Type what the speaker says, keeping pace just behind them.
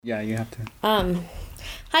Yeah, you have to.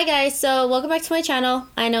 Hi guys, so welcome back to my channel.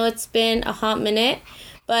 I know it's been a hot minute,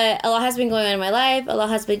 but a lot has been going on in my life, a lot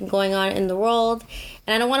has been going on in the world,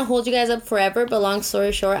 and I don't want to hold you guys up forever, but long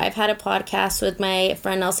story short, I've had a podcast with my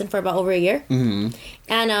friend Nelson for about over a year.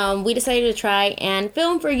 And we decided to try and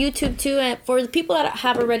film for YouTube too, and for the people that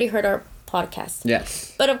have already heard our podcast.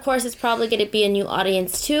 Yes. But of course, it's probably going to be a new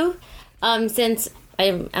audience too, since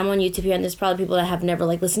I'm on YouTube here, and there's probably people that have never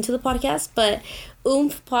listened to the podcast. But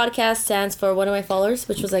Oomph Podcast stands for one of my followers,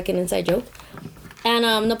 which was an inside joke.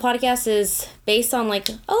 And the podcast is based on a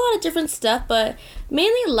lot of different stuff, but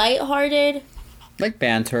mainly lighthearted. Like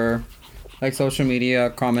banter, like social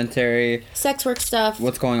media commentary, Sex work stuff.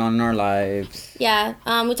 what's going on in our lives. Yeah.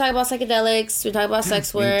 We talk about psychedelics. We talk about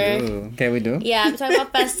sex work. We do. Okay, we do. Yeah. We talk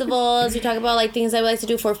about festivals. We talk about things I like to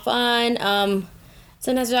do for fun.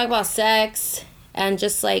 Sometimes we talk about sex and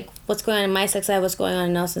just what's going on in my sex life, what's going on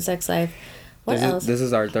in Nelson's sex life. What else? This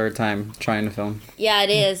is our third time trying to film. Yeah,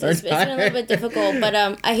 it is. It's been a little bit difficult, but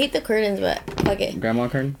I hate the curtains, but fuck it. Grandma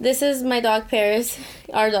curtain? This is my dog Paris,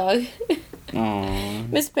 our dog,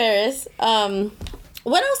 Aww. Miss Paris.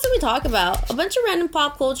 What else did we talk about? A bunch of random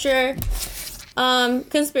pop culture,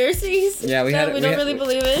 conspiracies. Yeah, we don't really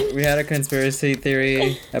believe in. We had a conspiracy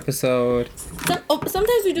theory episode.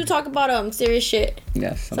 Sometimes we do talk about serious shit.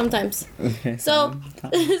 Yes. Sometimes. Okay. So,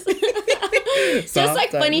 just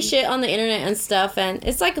funny shit on the internet and stuff, and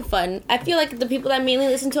it's fun. I feel like the people that mainly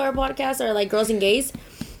listen to our podcast are girls and gays.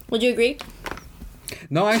 Would you agree?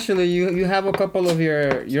 No, actually, you have a couple of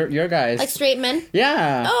your guys. Straight men?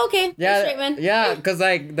 Yeah. Oh, okay. Yeah. Straight men. Yeah, because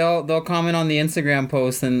they'll comment on the Instagram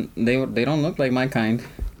post and they don't look like my kind.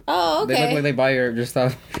 Oh, okay. They look like they buy your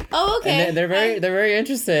stuff. Oh, okay. And they're very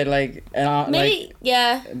interested. Maybe,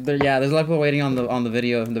 yeah. There's a lot of people waiting on the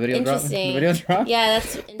video. The video drop. Interesting. The video drop. Yeah,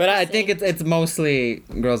 that's interesting. But I think it's mostly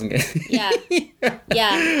girls and gays. Yeah.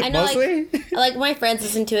 Yeah. I know, Mostly? my friends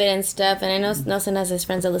listen to it and stuff, and I know Nelson has his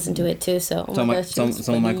friends that listen to it too, so. Oh my gosh,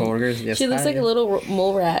 some of my coworkers. Yes. She looks like a little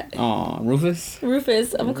mole rat. Aw, Rufus.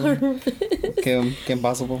 Rufus. I'm calling her Rufus. Kim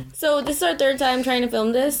Possible. So this is our third time trying to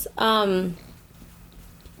film this.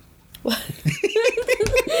 What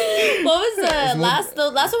was the last? The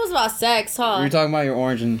last one was about sex, huh? You were talking about your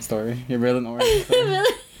origin story. Your real origin story.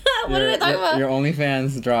 Really? What did I talk about? Your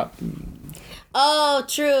OnlyFans dropped. Oh,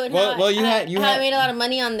 true. Well, you had I made a lot of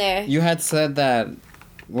money on there. You had said that.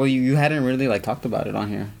 Well, you hadn't really talked about it on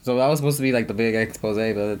here, so that was supposed to be the big expose,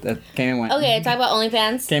 but that came and went. Okay, talk about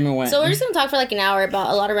OnlyFans. Came and went. So we're just gonna talk for an hour about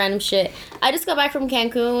a lot of random shit. I just got back from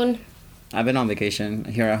Cancun. I've been on vacation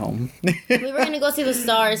here at home. We were gonna go see the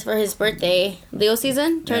stars for his birthday. Leo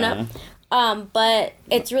season, turn up. But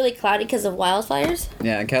it's really cloudy because of wildfires.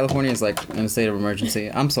 Yeah, California is in a state of emergency.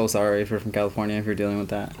 I'm so sorry if you're from California if you're dealing with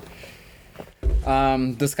that.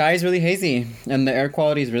 The sky is really hazy and the air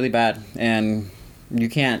quality is really bad and you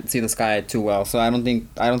can't see the sky too well. So I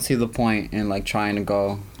don't see the point in trying to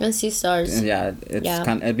go and see stars. Yeah, it'd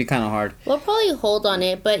be kind of hard. We'll probably hold on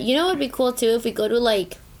it, but you know what'd be cool too if we go to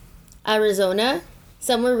Arizona,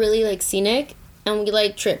 somewhere really scenic, and we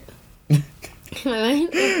trip. The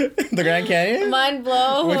Grand Canyon? Mind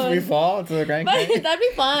blown. If we fall to the Grand Canyon? That'd be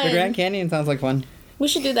fun. The Grand Canyon sounds like fun. We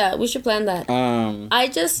should do that. We should plan that. I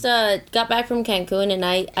just got back from Cancun and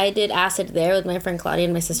I did acid there with my friend Claudia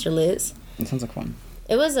and my sister Liz. It sounds like fun.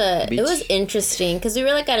 It was interesting because we were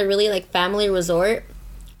at a really family resort.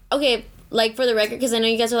 Okay, for the record, because I know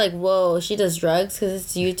you guys are whoa, she does drugs because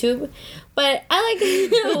it's YouTube. But I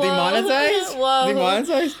demonetized? Whoa.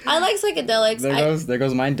 Demonetized? I like psychedelics. There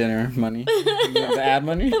goes my dinner money. The ad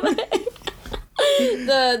money. the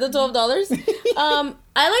 $12. I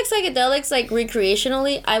like psychedelics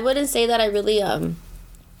recreationally. I wouldn't say that I really do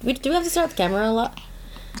we have to start with the camera a lot?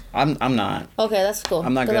 I'm not. Okay, that's cool.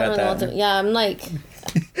 I'm not good at that. Yeah, I'm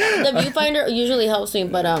the viewfinder usually helps me,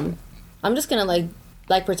 but I'm just gonna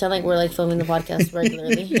pretend we're filming the podcast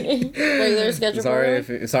regularly. Regular schedule. Sorry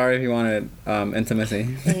if you wanted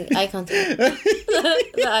intimacy. Eye contact.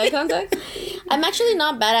 The eye contact. I'm actually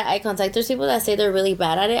not bad at eye contact. There's people that say they're really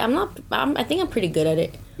bad at it. I think I'm pretty good at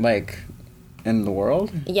it. In the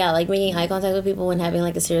world? Yeah, making eye contact with people when having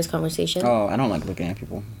a serious conversation. Oh, I don't like looking at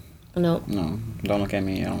people. No. No, don't look at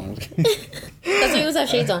me. I don't look at That's why you always have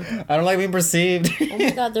shades on. I don't like being perceived. Oh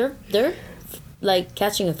my god, they're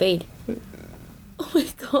catching a fade. Oh my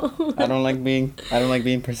god. I don't like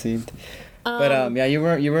being perceived. But yeah, you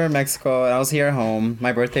were in Mexico. I was here at home.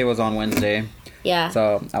 My birthday was on Wednesday. Yeah.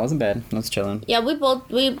 So I was in bed. I was chilling. Yeah, everyone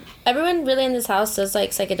really in this house does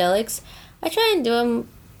psychedelics. I try and do them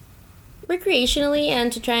recreationally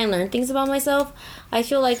and to try and learn things about myself. I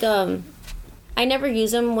feel I never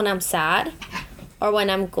use them when I'm sad. or when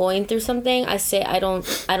I'm going through something, I say I don't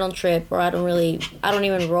trip, or I don't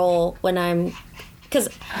even roll when I'm, because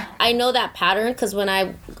I know that pattern, because when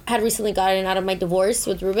I had recently gotten out of my divorce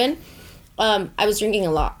with Ruben, I was drinking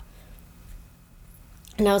a lot.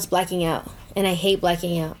 And I was blacking out. And I hate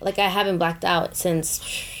blacking out. Like, I haven't blacked out in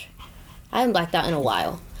a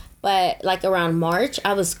while. But, like, around March,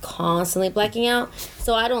 I was constantly blacking out.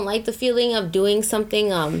 So I don't like the feeling of doing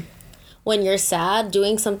something, when you're sad,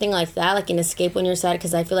 doing something like that, like an escape when you're sad,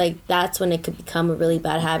 because I feel like that's when it could become a really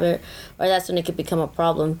bad habit, or that's when it could become a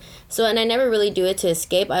problem. So, and I never really do it to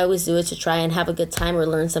escape. I always do it to try and have a good time or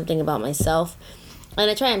learn something about myself.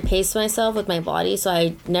 And I try and pace myself with my body, so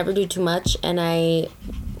I never do too much, and I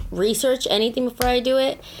research anything before I do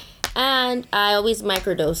it. And I always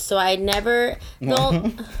microdose, so I never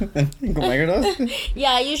don't. Microdose?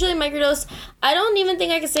 Yeah, I usually microdose. I don't even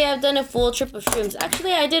think I could say I've done a full trip of shrooms.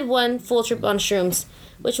 Actually, I did one full trip on shrooms,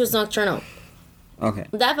 which was nocturnal. Okay.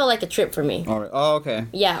 That felt like a trip for me. All right. Oh, okay.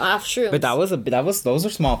 Yeah, off shrooms. But those are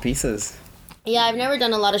small pieces. Yeah, I've never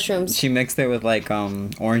done a lot of shrooms. She mixed it with like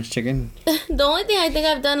orange chicken. The only thing I think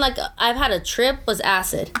I've done, like, I've had a trip was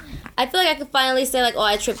acid. I feel like I could finally say, like, oh,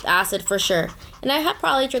 I tripped acid for sure. And I have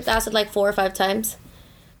probably tripped acid like 4 or 5 times.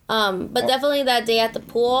 But definitely that day at the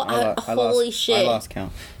pool, holy shit. I lost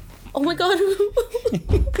count. Oh my god.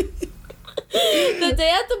 The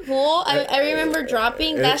day at the pool, I remember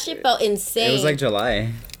dropping. That shit felt insane. It was like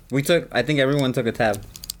July. I think everyone took a tab.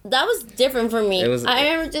 That was different for me. I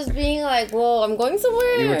remember just being like, whoa, I'm going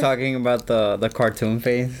somewhere. You were talking about the cartoon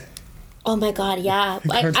phase. Oh my god, yeah.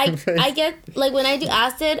 I get, like, when I do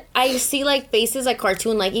acid, I see, like, faces like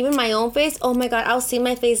cartoon, like, even my own face. Oh my god, I'll see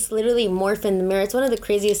my face literally morph in the mirror. It's one of the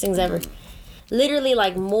craziest things ever. Literally,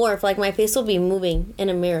 like, morph. Like, my face will be moving in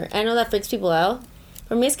a mirror. I know that freaks people out.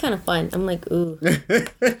 For me, it's kind of fun. I'm like, ooh.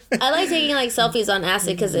 I like taking, like, selfies on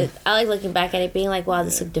acid because I like looking back at it being like, wow,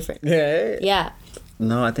 this looks different. Yeah. Yeah.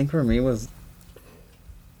 No, I think for me was...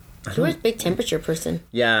 You were a big temperature person.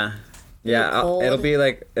 Yeah. Yeah, it'll be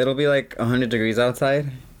like 100 degrees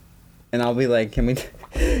outside, and I'll be like, can we turn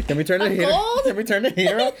the heater? Can we turn the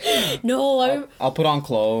heater up? No, I'll put on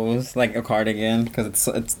clothes, like a cardigan, because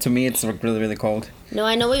it's to me it's really, really cold. No,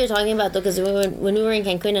 I know what you're talking about though, because when we were in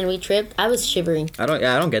Cancun and we tripped, I was shivering. I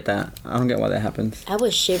don't get that. I don't get why that happens. I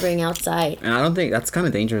was shivering outside. And I don't think that's kind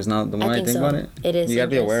of dangerous now. The more I think about it, it is. You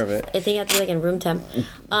gotta be aware of it. I think you have to be like in room temp.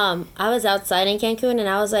 I was outside in Cancun and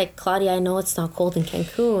I was like, Claudia, I know it's not cold in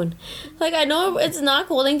Cancun. Like, I know it's not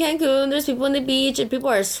cold in Cancun. There's people on the beach and people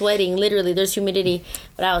are sweating. Literally, there's humidity,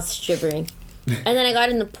 but I was shivering. And then I got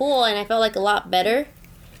in the pool and I felt like a lot better.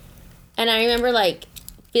 And I remember like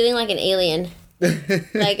feeling like an alien.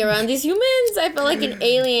 Like around these humans, I felt like an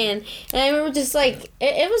alien, and I remember just like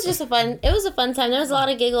it was a fun time. There was a lot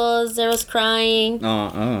of giggles. There was crying.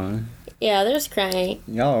 Yeah, there was crying.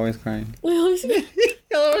 Y'all always crying. We always Y'all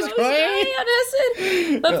always crying on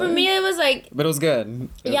acid. But for me, it was like. But it was good.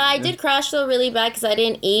 Yeah, I did crash though really bad because I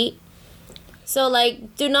didn't eat. So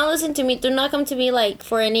like, do not listen to me. Do not come to me like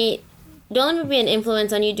for any. Don't let me be an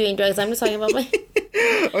influence on you doing drugs. I'm just talking about my...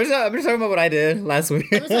 I'm just talking about what I did last week.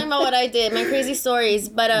 I'm just talking about what I did. My crazy stories.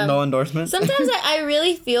 But no endorsement. Sometimes I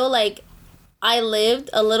really feel like I lived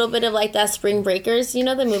a little bit of like that Spring Breakers. You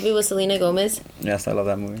know the movie with Selena Gomez? Yes, I love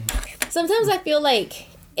that movie. Sometimes I feel like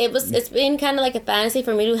it's been kind of like a fantasy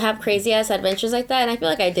for me to have crazy ass adventures like that. And I feel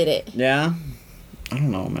like I did it. Yeah? I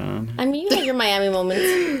don't know, man. I mean, you had your Miami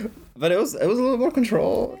moments. But it was a little more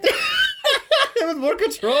controlled. It was more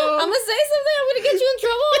control. I'm gonna say something. I'm gonna get you in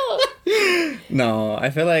trouble. No, I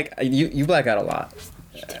feel like you black out a lot.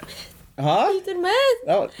 You did meth. Huh? You did meth.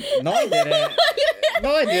 No, I didn't.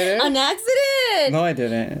 No, I didn't. An accident. No, I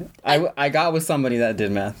didn't. I got with somebody that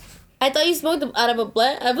did meth. I thought you smoked out of a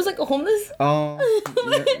blunt. I was like a homeless. Oh,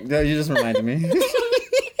 yeah, you just reminded me.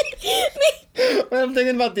 When I'm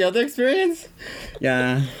thinking about the other experience.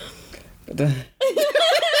 Yeah.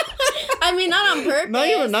 I mean, not on purpose. Now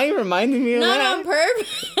you reminded me of not that. On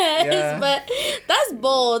purpose, yeah. But that's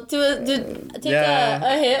bold to take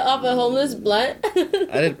a hit off a homeless blunt.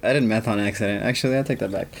 I did meth on accident. Actually, I take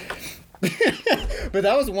that back. But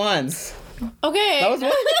that was once. Okay. That was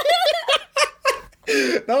once.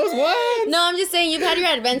 That was once. No, I'm just saying you've had your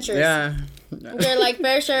adventures. Yeah. You're like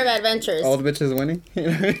fair share of adventures. All the bitches winning.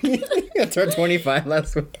 I turned 25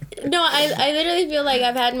 last week. No, I literally feel like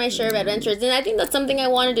I've had my share of adventures, and I think that's something I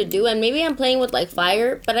wanted to do. And maybe I'm playing with like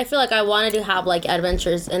fire, but I feel like I wanted to have like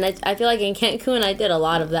adventures, and I feel like in Cancun I did a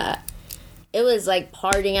lot of that. It was like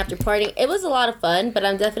partying after partying. It was a lot of fun, but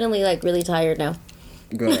I'm definitely like really tired now.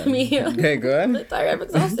 Good. Me. Okay, good. I'm tired. I'm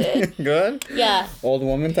exhausted. Good. Yeah. Old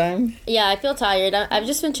woman time. Yeah, I feel tired. I've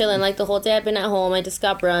just been chilling. Like, the whole day I've been at home. I just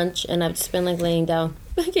got brunch, and I've just been, like, laying down.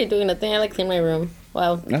 I can't do nothing. I, like, clean my room.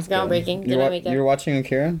 Wow. That's groundbreaking. Good. Did my makeup. You were watching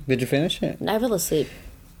Akira? Did you finish it? I fell asleep.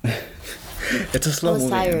 It's a slow I was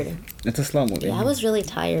movie. tired. It's a slow movie. Yeah, I was really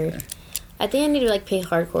tired. I think I need to, like, pay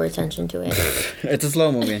hardcore attention to it. It's a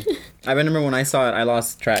slow movie. I remember when I saw it, I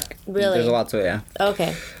lost track. Really? There's a lot to it, yeah.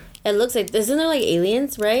 Okay. It looks like... Isn't there, like,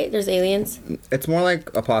 aliens, right? There's aliens? It's more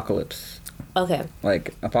like Apocalypse. Okay.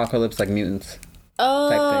 Like, Apocalypse, like mutants. Oh,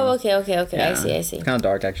 thing. okay. Yeah. I see. It's kind of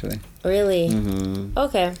dark, actually. Really? Mm-hmm.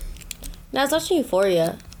 Okay. Now, I was watching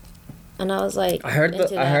Euphoria, and I was, like, I heard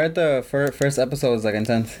the first episode was, like,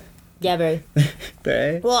 intense. Yeah, very.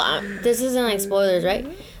 Right? Well, this isn't, like, spoilers, right?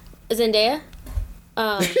 Zendaya?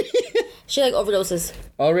 She, like, overdoses.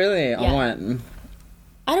 Oh, really? Yeah. On what?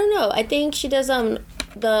 I don't know. I think she does, the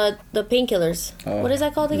painkillers. Oh, What is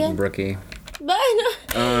that called again? Brookie. But,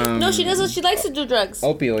 no, she does. She likes to do drugs.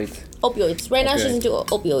 Opioids. Opioids. Right now, she's Okay. into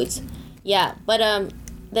opioids. Yeah, but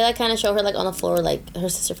they like kind of show her like on the floor, like her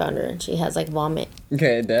sister found her, and she has like vomit.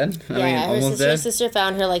 Okay, dead? Her sister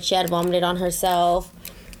found her, like she had vomited on herself.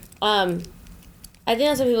 I think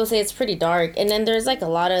that's what people say. It's pretty dark, and then there's like a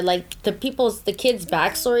lot of like the kids'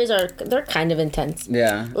 backstories they're kind of intense.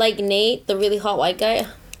 Yeah. Like Nate, the really hot white guy.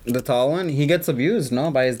 The tall one, he gets abused, no,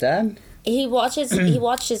 by his dad? He watched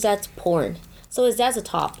his dad's porn, so his dad's a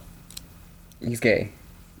top. He's gay.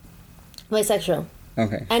 Bisexual.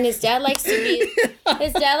 Okay. And his dad likes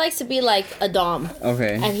to be like a dom.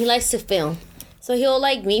 Okay. And he likes to film. So he'll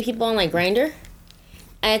like meet people on like Grindr.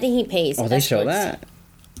 And I think he pays. Oh, they show escorts. that?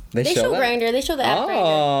 They show that? Grindr. They show the app Oh.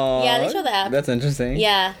 Grindr. Yeah, they show the app. That's interesting.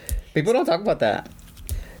 Yeah. People don't talk about that.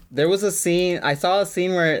 There was a scene, I saw a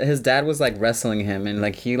scene where his dad was like wrestling him and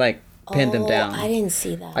like he like pinned him down. I didn't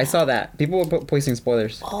see that. I saw that. People were posting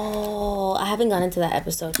spoilers. Oh, I haven't gone into that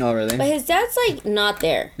episode. Oh, really? But his dad's like not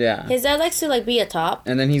there. Yeah. His dad likes to like be a top.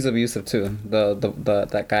 And then he's abusive too.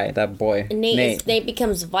 That guy, that boy. Nate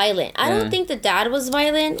becomes violent. I don't think the dad was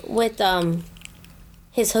violent with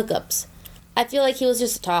his hookups. I feel like he was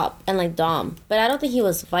just a top and like dom, but I don't think he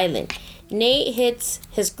was violent. Nate hits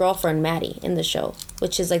his girlfriend Maddie in the show,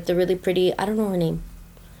 which is like the really pretty. I don't know her name.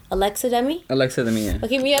 Alexa Demi. Alexa Demi. Yeah.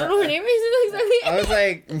 Okay, me. I don't know her name exactly. I was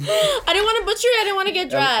like, I didn't want to butcher it. I didn't want to get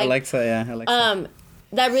dragged. Alexa, yeah, Alexa.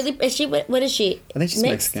 That really is she? What is she? I think she's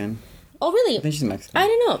Mixed? Mexican. Oh, really? I think she's Mexican. I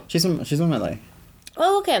don't know. She's from LA.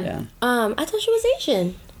 Oh, okay. Yeah. I thought she was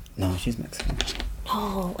Asian. No, she's Mexican.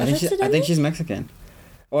 No, I think she's Mexican.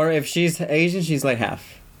 Or if she's Asian, she's like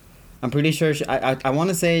half. I'm pretty sure. I want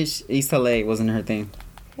to say East LA wasn't her thing.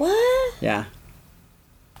 What? Yeah.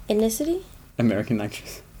 Ethnicity? American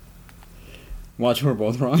actress. Watch, we're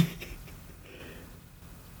both wrong.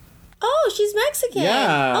 Oh, she's Mexican.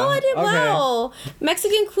 Yeah. Oh, I did. Okay. Wow.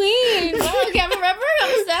 Mexican queen. Wow, okay, I'm a rapper.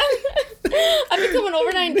 I'm Stan. I've been coming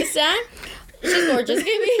overnight to Stan. She's gorgeous,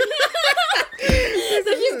 baby.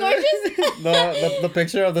 So she's gorgeous? the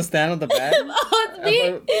picture of the stand on the back. Oh, it's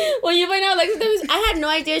me. Well, you might know, like, I had no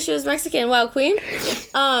idea she was Mexican. Wow, queen.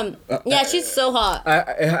 Yeah, she's so hot.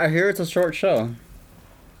 I hear it's a short show.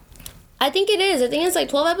 I think it is. I think it's like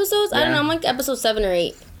 12 episodes. I don't Yeah. know. I'm like episode 7 or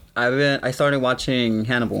 8. I started watching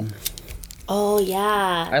Hannibal. Oh,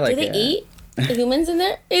 yeah. I like Do they it. eat the humans in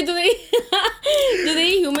there? Do they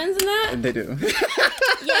eat humans in that? They do.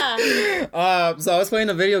 Yeah. So I was playing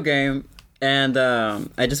a video game, and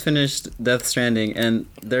I just finished Death Stranding, and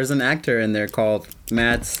there's an actor in there called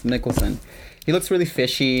Mads Mikkelsen. He looks really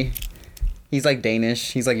fishy. He's like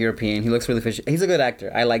Danish. He's like European. He looks really fishy. He's a good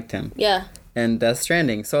actor. I liked him. Yeah. And Death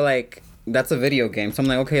Stranding. So like that's a video game. So I'm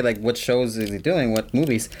like, okay, like what shows is he doing? What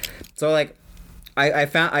movies? So like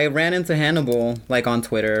I ran into Hannibal like on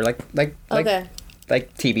Twitter, like Okay.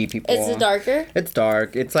 like TV people. Is it darker? It's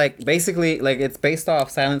dark. It's like basically like it's based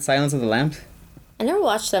off Silence of the Lambs. I never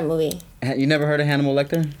watched that movie. You never heard of Hannibal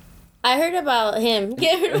Lecter? I heard about him.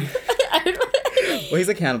 Well, he's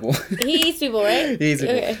a cannibal. He eats people, right? He's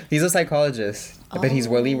a psychologist, but he's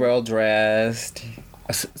really Oh. well dressed.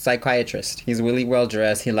 A psychiatrist. He's really well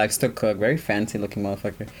dressed. He likes to cook. Very fancy looking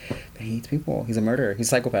motherfucker. But he eats people. He's a murderer. He's a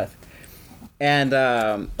psychopath. And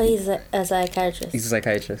But he's a psychiatrist. he's a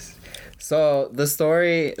psychiatrist. So the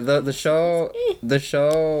story, the show,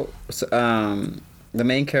 the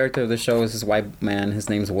main character of the show is this white man. His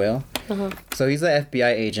name's Will. Uh-huh. So he's an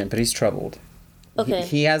FBI agent, but he's troubled. Okay.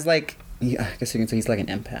 He has like, I guess you can say he's like an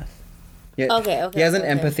empath. Okay. He has an okay.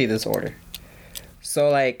 empathy disorder. So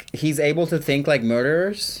like he's able to think like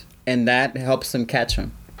murderers, and that helps him catch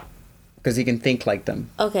him. because he can think like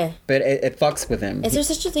them. Okay. But it fucks with him. Is there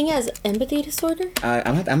such a thing as empathy disorder?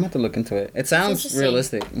 I'm gonna have to look into it. It sounds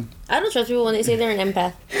realistic. I don't trust people when they say they're an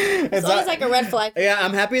empath. It's always like a red flag. Yeah,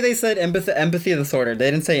 I'm happy they said empathy disorder.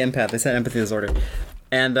 They didn't say empath. They said empathy disorder.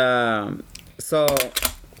 And so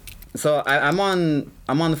I'm on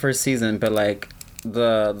the first season, but like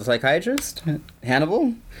the psychiatrist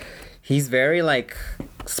Hannibal, he's very like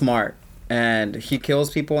smart. And he kills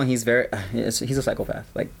people, and he's a psychopath,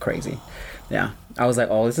 like crazy. Yeah, I was like,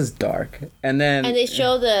 oh, this is dark. And they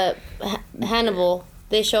show the Hannibal.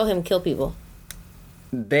 They show him kill people.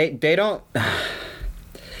 They don't.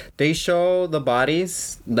 They show the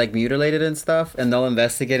bodies like mutilated and stuff, and they'll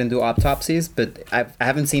investigate and do autopsies. But I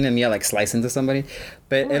haven't seen him yet like slice into somebody.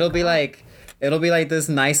 But it'll be like this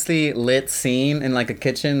nicely lit scene in like a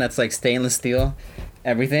kitchen that's like stainless steel,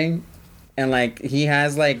 everything, and like he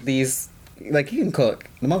has like these. Like, he can cook.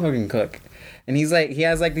 The motherfucker can cook. And he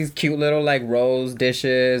has, like, these cute little, like, rose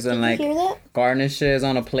dishes and, like, garnishes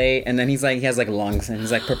on a plate. And then he has, like, lungs. And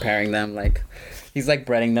he's, like, preparing them. Like, he's, like,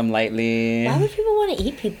 breading them lightly. Why would people want to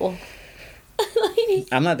eat people?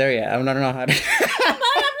 I'm not there yet. I don't know how to... I'm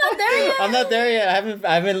not there yet. I'm not there yet.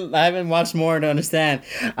 I haven't watched more to understand.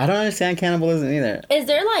 I don't understand cannibalism either. Is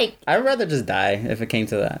there, like... I would rather just die if it came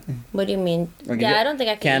to that. What do you mean? Like, I don't think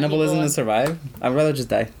I can cannibalism to survive? I'd rather just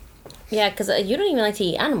die. Yeah, because you don't even like to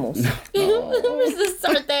eat animals. Let's just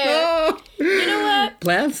start there. You know what?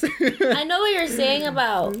 Plants? I know what you're saying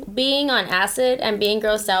about being on acid and being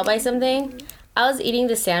grossed out by something. I was eating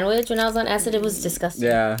the sandwich when I was on acid. It was disgusting.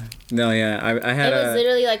 Yeah. No, yeah. I had it was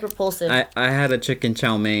literally like repulsive. I had a chicken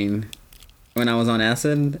chow mein when I was on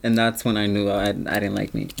acid, and that's when I knew I didn't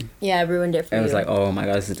like meat. Yeah, I ruined it for you. I was like, oh my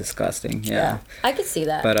god, this is disgusting. Yeah. I could see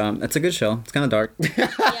that. But it's a good show. It's kind of dark.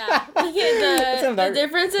 Yeah. The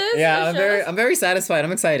differences. Yeah, I'm very satisfied.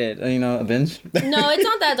 I'm excited. You know, a binge. No, it's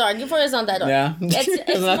not that dark. Euphoria is not that dark. Yeah.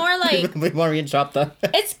 It's more like we want to get chopped up.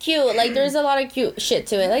 It's cute. Like there's a lot of cute shit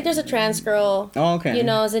to it. Like there's a trans girl. Oh, okay. You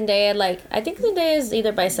know, Zendaya. Like I think Zendaya is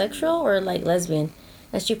either bisexual or like lesbian,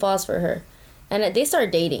 and she falls for her. And they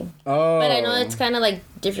start dating. Oh. But I know it's kind of like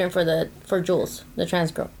different for Jules, the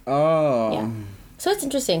trans girl. Oh. Yeah. So it's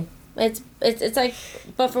interesting. It's like,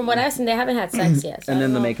 but from what I've seen, they haven't had sex yet. So and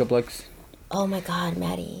then the makeup looks. Oh my god,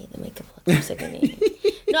 Maddie, the makeup looks sickening.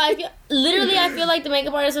 No, I feel like the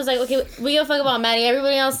makeup artist was like, okay, we give a fuck about Maddie.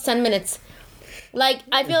 Everybody else, 10 minutes. Like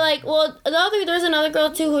I feel like, well, there's another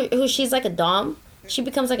girl too who she's like a dom. She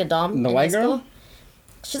becomes like a dom. The white girl.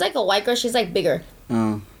 She's like a white girl. She's like bigger.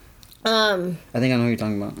 Oh. I think I know who you're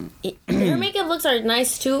talking about. Her makeup looks are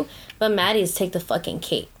nice too, but Maddie's take the fucking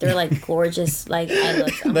cake. They're like gorgeous, like eye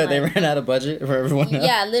looks. They ran out of budget for everyone else.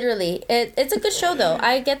 Yeah, literally. It's a good show though.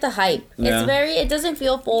 I get the hype. Yeah. It doesn't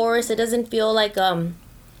feel forced. It doesn't feel like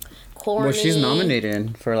corny. Well, she's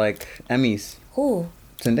nominated for like Emmys. Who?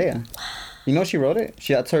 Zendaya. You know she wrote it.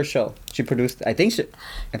 That's her show. She produced it. I think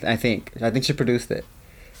she produced it.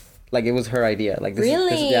 Like it was her idea. Like this,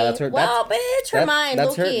 really? Yeah, that's her. Wow, bitch, her mind.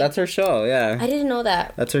 That's her show. Yeah. I didn't know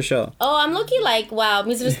that. That's her show. Oh, I'm looking like wow,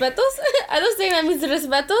 mis respetos. I was saying that mis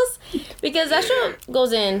respetos because that show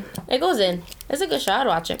goes in. It goes in. It's a good show. I'd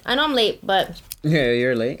watch it. I know I'm late, but yeah,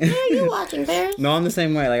 you're late. Yeah, you're watching, Paris. No, I'm the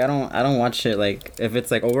same way. Like I don't watch shit. Like if it's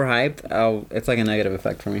like overhyped, it's like a negative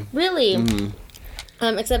effect for me. Really?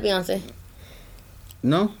 Mm-hmm. Except Beyonce.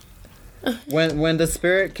 No. when the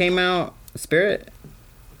Spirit came out,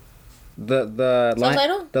 The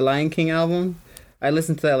Lion King album, I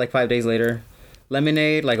listened to that like 5 days later.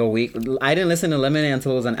 Lemonade, like a week. I didn't listen to Lemonade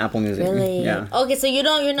until it was on Apple Music. Really? Yeah. Okay, so you're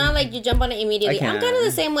not like you jump on it immediately. I'm kind of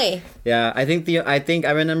the same way. Yeah, I think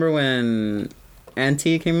I remember when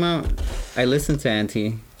Auntie came out. I listened to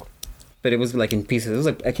Auntie, but it was like in pieces. It was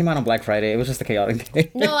like it came out on Black Friday. It was just a chaotic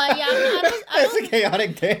day. No, I don't. It's a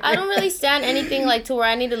chaotic day. I don't really stand anything like to where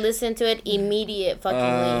I need to listen to it immediate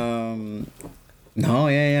fucking No,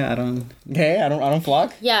 yeah, I don't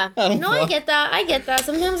flock. Yeah. I get that.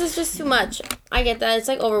 Sometimes it's just too much. I get that. It's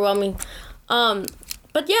like overwhelming.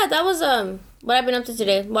 But yeah, that was what I've been up to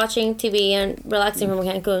today. Watching TV and relaxing from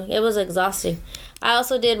Cancun. It was exhausting. I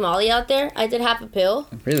also did Molly out there. I did half a pill.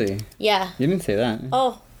 Really? Yeah. You didn't say that.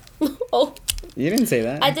 Oh. Oh. You didn't say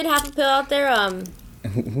that. I did half a pill out there.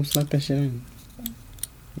 Who snuck that shit in?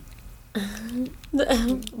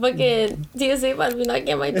 Fucking TSA must be knocking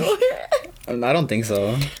at my door. I don't think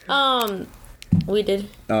so. We did.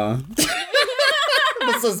 The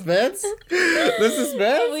suspense? The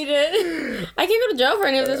suspense? We did. I can't go to jail for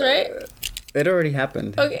any of this, right? It already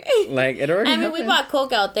happened. Okay. Like, it already happened. We bought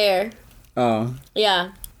Coke out there. Oh.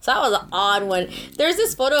 Yeah. So that was an odd one. There's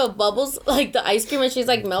this photo of Bubbles, like the ice cream, and she's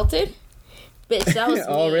like melted. Bitch, that was me.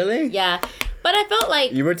 Oh, really? Yeah. But I felt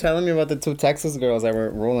like... You were telling me about the 2 Texas girls that were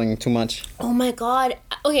rolling too much. Oh my god.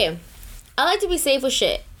 Okay. I like to be safe with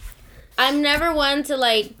shit. I'm never one to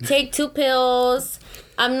like take 2 pills.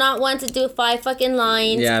 I'm not one to do 5 fucking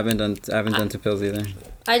lines. Yeah, I haven't done 2 pills either.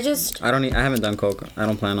 I haven't done coke. I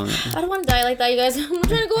don't plan on it. I don't want to die like that, you guys. I'm not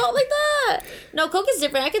trying to go out like that. No, coke is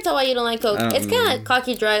different. I can tell why you don't like coke. It's kind of a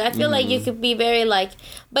cocky drug. I feel like you could be very like,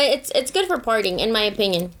 but it's good for partying, in my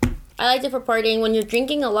opinion. I like it for partying. When you're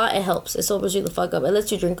drinking a lot, it helps. It sobers you the fuck up. It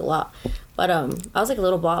lets you drink a lot. But I was like a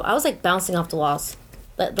little ball. I was like bouncing off the walls.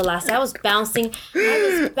 The last day I was bouncing off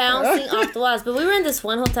the walls. But we were in this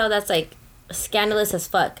one hotel that's like scandalous as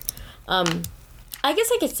fuck. I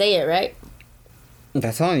guess I could say it, right?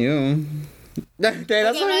 That's on you. Okay,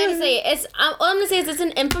 that's I'm not gonna say it. All I'm gonna say is it's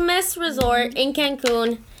an infamous resort in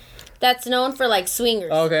Cancun that's known for like swingers.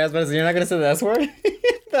 Okay, I was about to say, you're not gonna say the S word?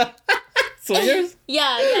 Swingers?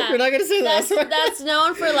 Yeah. You're not gonna say the S word? That's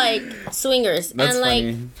known for like swingers. That's and like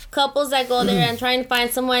funny. couples that go there and trying to find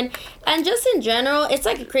someone. And just in general, it's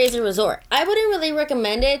like a crazy resort. I wouldn't really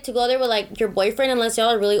recommend it to go there with like your boyfriend unless y'all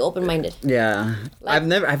are really open minded. Yeah. Like,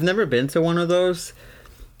 I've never been to one of those.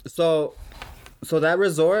 So that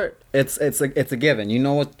resort, it's a given. You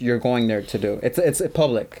know what you're going there to do. It's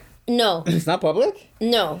public. No. It's not public?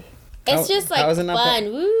 No. It's just like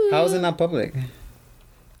fun. Woo. How is it not public?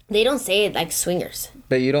 They don't say it like swingers.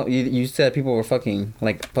 But you said people were fucking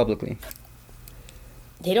like publicly.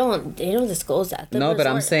 They don't disclose that. No, but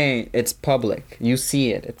I'm saying it's public. You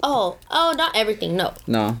see it. Oh, not everything. No.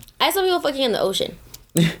 I saw people fucking in the ocean.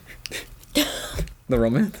 The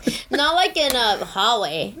romance? Not like in a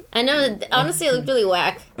hallway. I know. Honestly, it looked really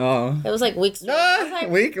whack. Oh. It was like weeks.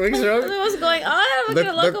 Weeks stroke? What's going on? I'm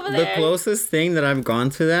gonna look over there. The closest thing that I've gone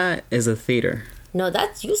to that is a theater. No,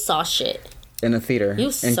 you saw shit. In a theater.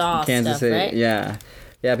 You saw Kansas stuff, City. right? Yeah.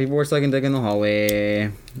 Yeah, people were sucking dick in the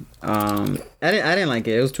hallway. I didn't like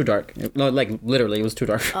it. It was too dark. No, like literally, it was too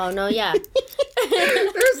dark. Oh no, yeah.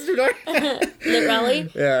 It was too dark. Literally.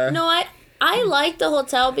 Yeah. No, I like the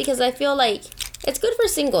hotel because I feel like it's good for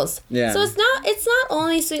singles. Yeah. So it's not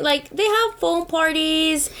only sweet. Like they have phone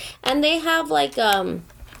parties and they have like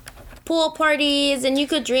pool parties and you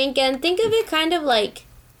could drink and think of it kind of like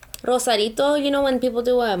Rosarito. You know when people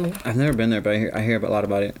do I've never been there, but I hear a lot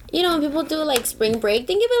about it. You know when people do like spring break.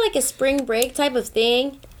 Think of it like a spring break type of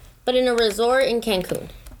thing, but in a resort in Cancun.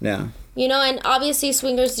 Yeah. You know, and obviously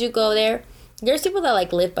swingers do go there. There's people that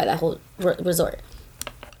like live by that whole resort.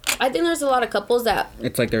 I think there's a lot of couples that...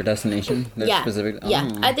 It's like their destination? Their specific... Yeah.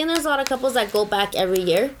 I think there's a lot of couples that go back every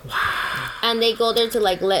year. Wow. And they go there to,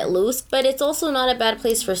 like, let loose. But it's also not a bad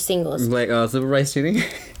place for singles. Like, supervised cheating?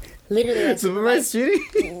 Literally, like... supervised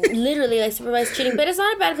cheating? Literally, like, supervised cheating. But it's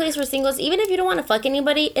not a bad place for singles. Even if you don't want to fuck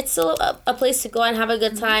anybody, it's still a place to go and have a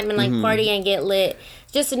good time and, like, party and get lit.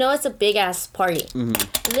 Just to know it's a big-ass party.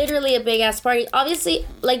 Mm-hmm. Literally a big-ass party. Obviously,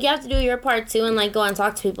 like, you have to do your part, too, and, like, go and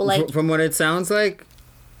talk to people. Like... From what it sounds like...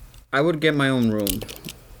 I would get my own room.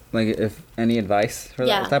 Like, if any advice for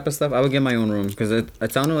that type of stuff, I would get my own room. Because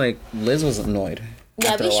it sounded like Liz was annoyed.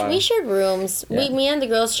 Yeah, we shared rooms. Yeah. Me and the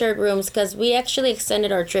girls shared rooms because we actually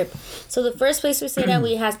extended our trip. So the first place we stayed at,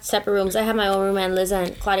 we had separate rooms. I had my own room and Liz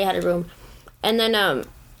and Claudia had a room. And then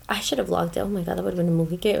I should have vlogged it. Oh my god, that would have been a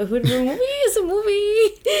movie. It would have been a movie. It's a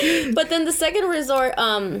movie. But then the second resort,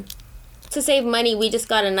 to save money, we just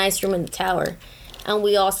got a nice room in the tower. And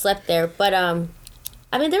we all slept there. But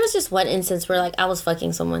I mean, there was just one instance where, like, I was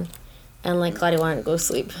fucking someone. And, like, Claudia wanted to go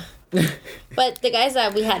sleep. But the guys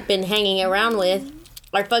that we had been hanging around with,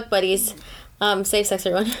 our fuck buddies, safe sex,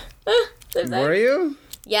 everyone. Were you?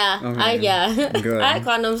 Yeah. Okay. Good. I had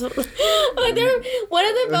condoms. Like, one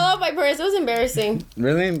of them fell off my purse. It was embarrassing.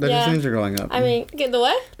 Really? That just means you're growing up. I mean, the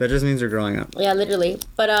what? That just means you're growing up. Yeah, literally.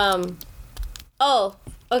 But, oh,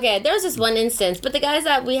 okay. There was this one instance. But the guys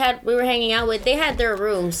that we were hanging out with, they had their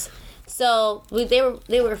rooms. So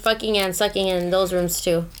they were fucking and sucking in those rooms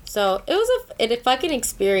too. So it was a fucking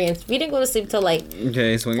experience. We didn't go to sleep till like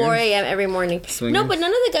 4 a.m. every morning. Swingers. No, but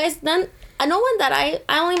none of the guys, no one that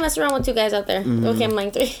I only mess around with 2 guys out there. Mm-hmm. Okay, I'm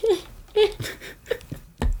like 3.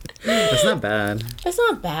 That's not bad. It's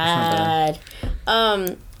not bad.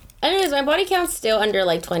 Anyways, my body count's still under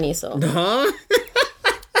like 20. So. Huh?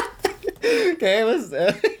 Okay, what's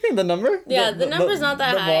the number? Yeah, the number's not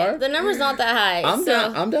that high. Bar? The number's not that high.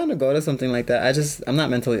 I'm down to go to something like that. I'm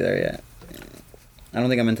not mentally there yet. I don't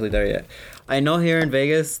think I'm mentally there yet. I know here in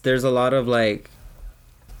Vegas, there's a lot of like,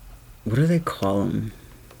 what do they call them?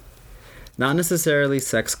 Not necessarily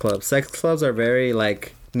sex clubs. Sex clubs are very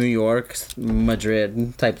like New York,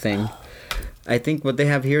 Madrid type thing. I think what they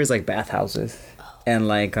have here is like bathhouses and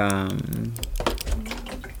like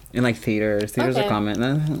In like theaters are Okay. common.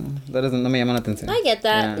 That doesn't. No me llama la atención. I get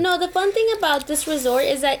that. Yeah. No, the fun thing about this resort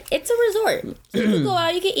is that it's a resort. So you can go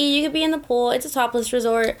out, you can eat, you can be in the pool. It's a topless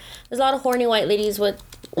resort. There's a lot of horny white ladies with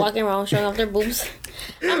walking around showing off their boobs.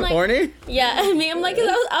 I'm like, Horny? yeah, I mean, I'm like, 'cause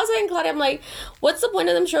I was saying, Claudia, I'm like, what's the point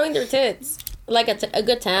of them showing their tits? Like a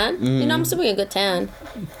good tan? You know, I'm assuming a good tan.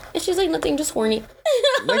 And she's like, nothing, just horny.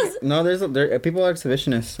 Like, no, there people are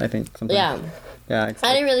exhibitionists. I think sometimes. Yeah. Yeah.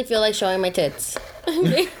 I didn't really feel like showing my tits. I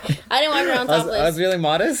didn't walk around topless. I was really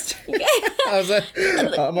modest. I was like,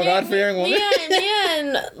 oh my god, fearing woman. Me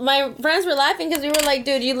and my friends were laughing because we were like,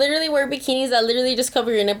 dude, you literally wear bikinis that literally just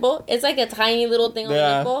cover your nipple. It's like a tiny little thing on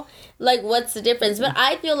your nipple. Like, what's the difference? But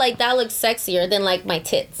I feel like that looks sexier than like my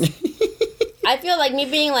tits. I feel like me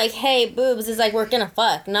being like, hey, boobs, is like we're gonna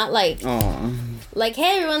fuck, not like, like,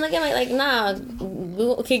 hey, everyone, look at my, like, nah.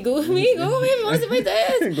 Okay, Google me if you want to see my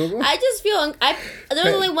tits. Google? I just feel there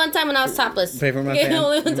was only one time when I was topless. Pay for my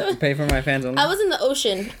only one fans. time. Pay for my fans only. I was in the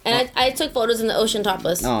ocean, and I took photos in the ocean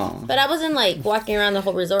topless. Oh. But I wasn't like walking around the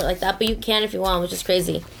whole resort like that. But you can if you want, which is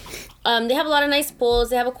crazy. They have a lot of nice pools.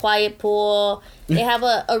 They have a quiet pool. They have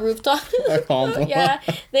a rooftop. A calm pool. Yeah,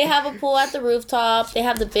 they have a pool at the rooftop. They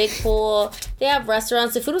have the big pool. They have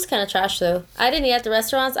restaurants. The food was kind of trash though. I didn't eat at the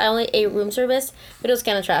restaurants. I only ate room service, but it was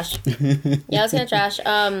kind of trash. Yeah, it was kind of trash. It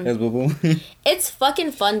was boo boo. It's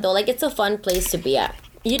fucking fun though. Like, it's a fun place to be at.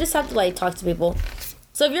 You just have to like talk to people.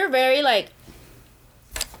 So if you're very like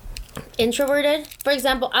introverted, for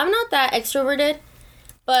example, I'm not that extroverted,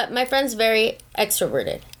 but my friend's very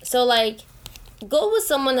extroverted. So like, go with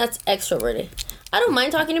someone that's extroverted. I don't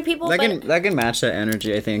mind talking to people. That can match that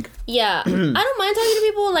energy, I think. Yeah, I don't mind talking to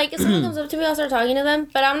people. Like, if someone comes up to me, I'll start talking to them.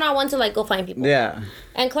 But I'm not one to like go find people. Yeah.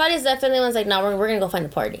 And Claudia's definitely one's like, no, we're gonna go find a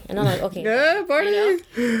party. And I'm like, okay. Yeah, party. You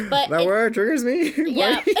know? But that word triggers me.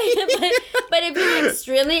 yeah, but if you're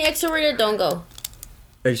extremely extroverted, don't go.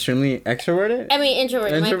 Extremely extroverted? I mean,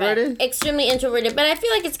 introverted. Introverted? My bad. Extremely introverted. But I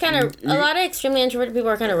feel like it's kind of a lot of extremely introverted people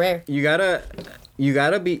are kind of rare. You gotta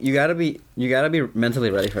be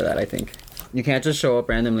mentally ready for that, I think. You can't just show up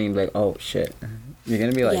randomly and be like, oh shit. You're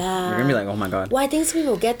gonna be like, oh my god. Well, I think some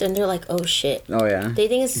people get there and they're like, oh shit. Oh yeah. They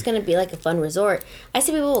think it's just gonna be like a fun resort. I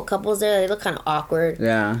see people with couples there, they look kind of awkward.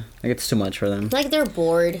 Yeah, like it's too much for them. Like they're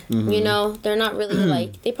bored, you know? They're not really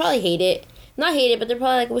like, they probably hate it. Not hate it, but they're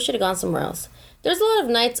probably like, we should have gone somewhere else. There's a lot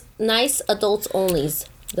of nice adults onlys,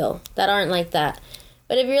 though, that aren't like that.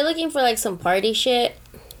 But if you're looking for like some party shit,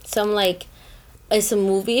 some like, it's a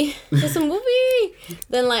movie,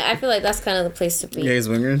 then like, I feel like that's kind of the place to be. Yeah,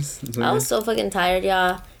 swingers. I was so fucking tired,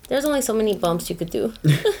 y'all. There's only so many bumps you could do.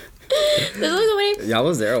 There's only so many. Yeah, I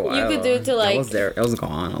was there a while. You could do to like. I was there. I was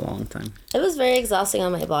gone a long time. It was very exhausting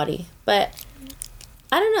on my body, but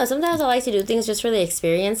I don't know. Sometimes I like to do things just for the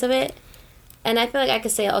experience of it, and I feel like I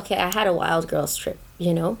could say, okay, I had a wild girls trip,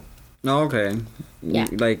 you know? Oh, okay. Yeah.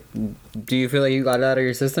 Like, do you feel like you got it out of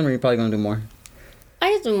your system, or are you probably gonna do more?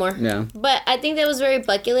 I could do more. Yeah. But I think that was very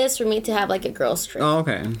bucket list for me to have like a girls trip. Oh,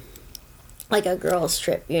 okay. Like a girls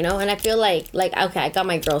trip, you know? And I feel like okay, I got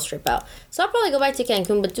my girls trip out. So I'll probably go back to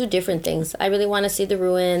Cancun, but do different things. I really want to see the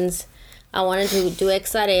ruins. I wanted to do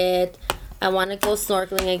Xcaret. I want to go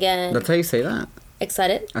snorkeling again. That's how you say that?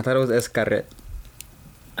 Xcaret? I thought it was Escarret.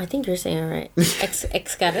 I think you're saying it right.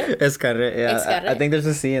 Xcaret? Escarret, yeah. Xcaret? I think there's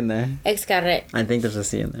a C in there. Xcaret. I think there's a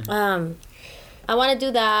C in there. I want to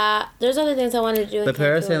do that. There's other things I wanted to do. The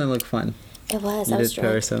parasailing looked fun. It was. You I was did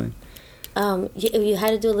drunk. parasailing. You had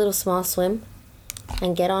to do a little small swim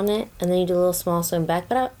and get on it, and then you do a little small swim back.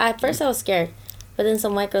 But at first I was scared. But then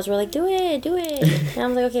some white girls were like, do it. And I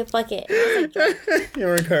was like, okay, fuck it. I was like, you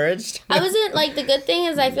were encouraged? I wasn't, like, the good thing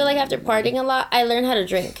is I feel like after partying a lot, I learned how to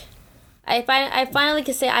drink. I finally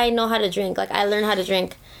could say I know how to drink. Like, I learned how to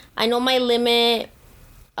drink. I know my limit.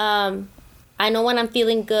 I know when I'm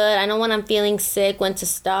feeling good. I know when I'm feeling sick, when to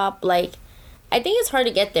stop. Like, I think it's hard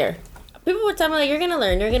to get there. People would tell me, like, you're going to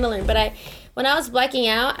learn. But when I was blacking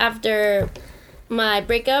out after my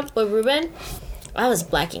breakup with Ruben, I was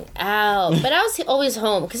blacking out. But I was always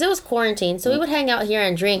home because it was quarantine. So we would hang out here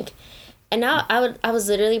and drink. And now I was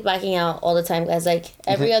literally blacking out all the time, guys. Like,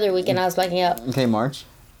 every other weekend I was blacking out. Okay, March.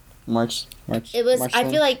 It was, I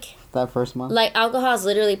feel like, that first month. like, alcohol is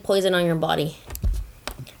literally poison on your body.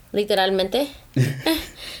 Literalmente.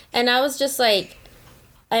 And I was just like,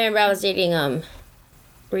 I remember I was dating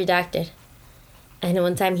Redacted. And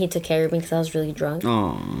one time he took care of me because I was really drunk.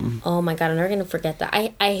 Aww. Oh my god, I'm never gonna forget that.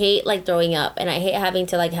 I hate like throwing up, and I hate having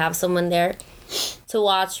to like have someone there to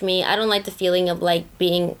watch me. I don't like the feeling of like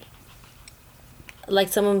being like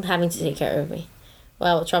someone having to take care of me.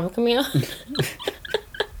 Wow, trauma coming out.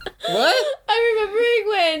 What? I'm remembering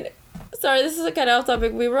when. Sorry, Alright, this is kind of off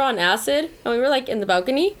topic. We were on acid and we were like in the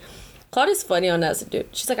balcony. Claudia's funny on acid, dude.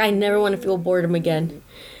 She's like, I never want to feel boredom again.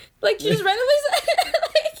 Like, she just randomly said,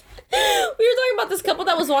 like, we were talking about this couple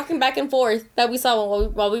that was walking back and forth that we saw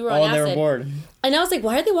while we were on acid. Oh, they were bored. And I was like,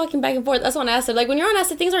 why are they walking back and forth? That's on acid. Like, when you're on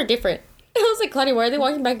acid, things are different. I was like, Claudia, why are they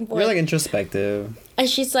walking back and forth? You're like introspective. And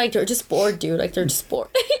she's like, they're just bored, dude. Like, they're just bored.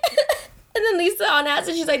 And then Lisa on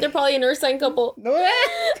acid, she's like, they're probably a nurse-sign couple. No.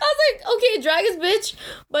 I was like, okay, drag us, bitch.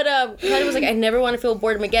 But Claudia was like, I never want to feel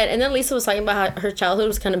boredom again. And then Lisa was talking about how her childhood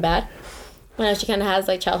was kind of bad. And she kind of has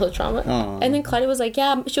like childhood trauma. Aww. And then Claudia was like,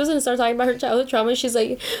 yeah, she was going to start talking about her childhood trauma. She's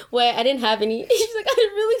like, wait, I didn't have any. She's like, I had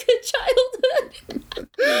a really good childhood. And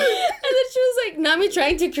then she was like, now I'm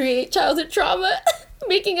trying to create childhood trauma.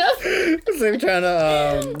 Making up. So you're trying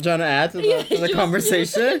to add to the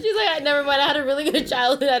conversation? She's like, never mind, I had a really good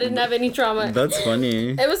childhood. I didn't have any trauma. That's funny.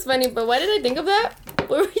 It was funny, but why did I think of that?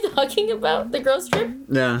 What were we talking about? The girls trip?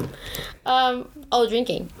 Yeah.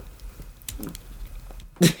 Drinking.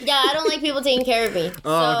 Yeah, I don't like people taking care of me.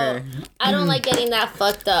 Oh, okay. I don't like getting that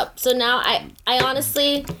fucked up. So now I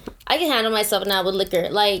honestly, I can handle myself now with liquor.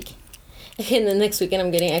 Like, and the next weekend I'm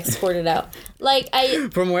getting escorted out. Like,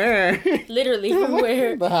 From where? Literally, from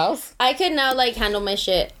where? The house? I could now, like, handle my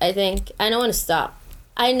shit, I think. I know when to stop.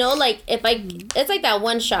 I know, like, it's like that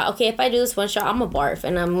one shot. Okay, if I do this one shot, I'm a barf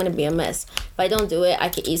and I'm gonna be a mess. If I don't do it, I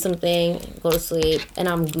can eat something, go to sleep, and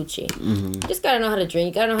I'm Gucci. Mm-hmm. You just gotta know how to drink.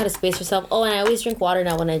 You gotta know how to space yourself. Oh, and I always drink water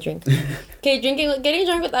now when I drink. Okay, getting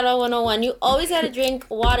drunk without a 101. You always gotta drink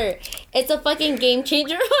water. It's a fucking game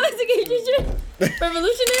changer. It's a game changer.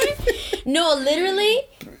 Revolutionary. No, literally,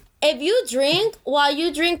 if you drink while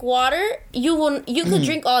you drink water, you could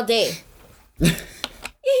drink all day.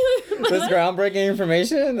 That's groundbreaking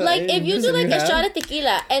information. Like, if you do like a shot of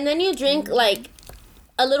tequila and then you drink like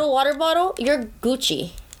a little water bottle, you're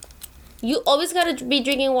Gucci. You always gotta be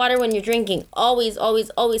drinking water when you're drinking. Always,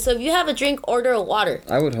 always, always. So if you have a drink, order a water.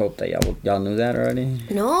 I would hope that y'all knew that already.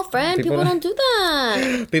 No, friend, people don't do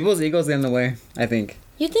that. People's egos get in the way, I think.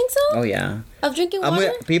 You think so? Oh yeah. Of drinking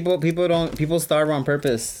water? People starve on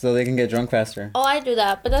purpose so they can get drunk faster. Oh, I do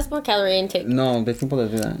that, but that's more calorie intake. No, there's people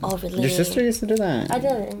that do that. Oh, really? Your sister used to do that. I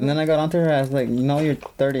did. And then I got onto her. I was like, no, you're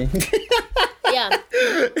 30. Yeah.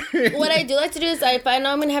 What I do like to do is, if I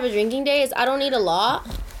know I'm gonna have a drinking day, is I don't eat a lot.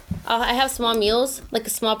 I have small meals, like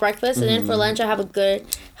a small breakfast, and then for lunch I have a good,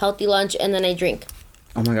 healthy lunch, and then I drink.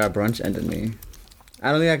 Oh my god, brunch ended me.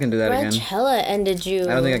 I don't think I can do that again. Brunch hella ended you.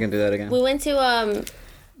 I don't think I can do that again. We went to a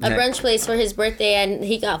brunch place for his birthday, and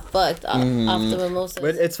he got fucked off the mimosas.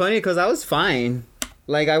 But it's funny because I was fine.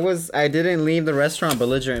 Like I didn't leave the restaurant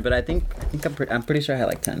belligerent, but I'm pretty sure I had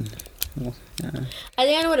like 10. Yeah. I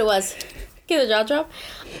think I know what it was. Get the jaw drop.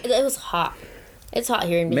 It was hot. It's hot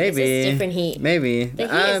here in Vegas. Maybe It's different heat. Maybe.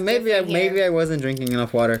 Maybe I wasn't drinking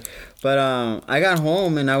enough water, but I got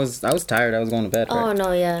home and I was tired. I was going to bed. Oh right?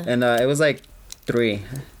 no, yeah. And it was like 3.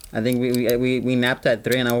 I think we napped at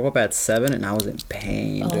 3 and I woke up at 7 and I was in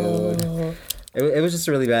pain, dude. Oh. It was just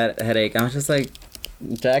a really bad headache. I was just like,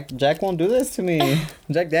 Jack won't do this to me.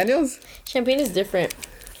 Jack Daniels? Champagne is different.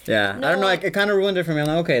 Yeah, no, I don't know. It kind of ruined it for me. I'm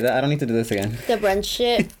like, okay, I don't need to do this again. The brunch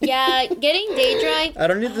shit. Yeah, getting day drunk. I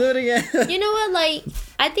don't need to do it again. You know what? Like,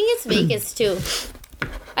 I think it's Vegas too.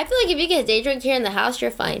 I feel like if you get day drunk here in the house, you're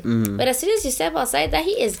fine. Mm-hmm. But as soon as you step outside, that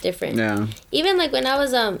heat is different. Yeah. Even like when I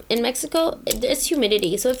was in Mexico, it's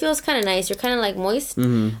humidity, so it feels kind of nice. You're kind of like moist.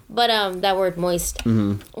 Mm-hmm. But that word moist.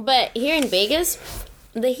 Mm-hmm. But here in Vegas,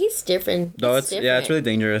 the heat's different. No, it's different. It's really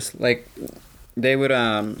dangerous. Like. They would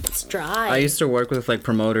It's dry. I used to work with like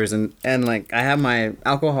promoters and like I have my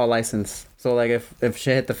alcohol license. So like if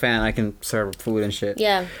shit hit the fan, I can serve food and shit.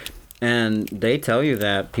 Yeah. And they tell you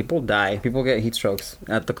that people die. People get heat strokes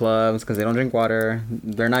at the clubs because they don't drink water.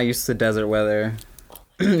 They're not used to desert weather.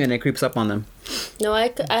 And it creeps up on them. No, I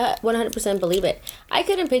 100% believe it. I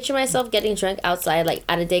couldn't picture myself getting drunk outside like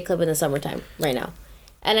at a day club in the summertime right now.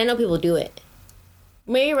 And I know people do it.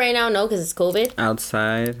 Maybe right now, no, because it's COVID.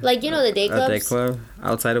 Outside? Like, you know the day clubs? A day club?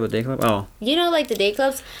 Outside of a day club? Oh. You know, like, the day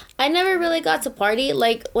clubs? I never really got to party.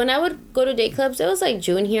 Like, when I would go to day clubs, it was, like,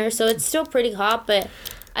 June here, so it's still pretty hot, but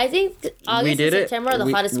I think August and September are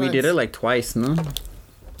the hottest months. We did it, like, twice, no?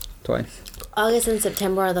 Twice. August and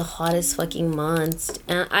September are the hottest fucking months.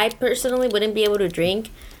 And I personally wouldn't be able to drink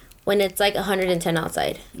when it's, like, 110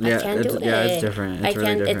 outside. Yeah, I can't do it. Yeah, it's different.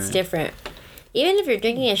 It's different. Even if you're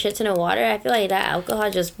drinking a shit ton of water, I feel like that alcohol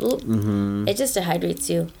just bloop. Mm-hmm. It just dehydrates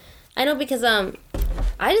you. I know because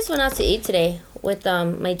I just went out to eat today with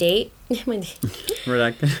my date.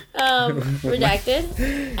 Redacted.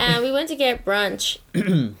 Redacted. And we went to get brunch.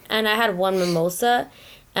 And I had one mimosa.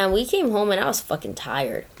 And we came home and I was fucking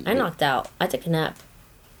tired. I knocked out. I took a nap.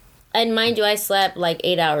 And mind you, I slept like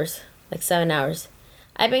 8 hours, like 7 hours.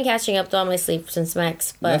 I've been catching up though on my sleep since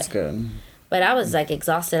Max, but That's good. But I was like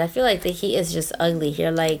exhausted. I feel like the heat is just ugly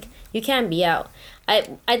here. Like you can't be out. I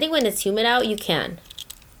think when it's humid out, you can.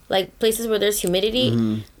 Like places where there's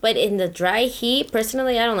humidity, but in the dry heat,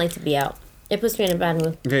 personally, I don't like to be out. It puts me in a bad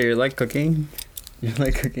mood. Okay, you're like cooking. You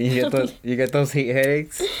like cooking. You get those heat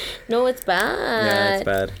headaches. No, it's bad. Yeah, it's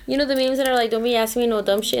bad. You know the memes that are like, "Don't be asking me no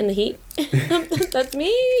dumb shit in the heat." That's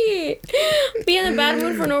me. Be in a bad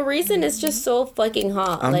mood for no reason. It's just so fucking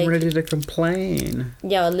hot. I'm like, ready to complain.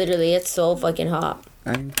 Yeah, literally, it's so fucking hot.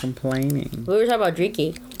 I'm complaining. We were talking about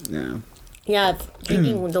drinking. Yeah. Yeah,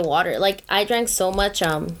 drinking the water. Like I drank so much.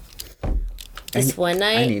 This one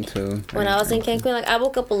night. I need to. When I was in Cancun, like I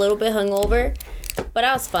woke up a little bit hungover, but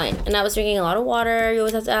I was fine, and I was drinking a lot of water. You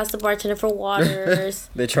always have to ask the bartender for waters.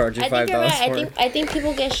 They charge you $5 I think you're right. for I think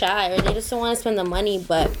people get shy or they just don't want to spend the money,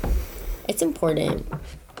 but it's important.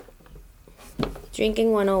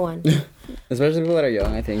 Drinking 101. Especially people that are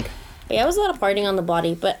young, I think. But yeah, it was a lot of partying on the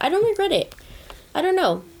body, but I don't regret it. I don't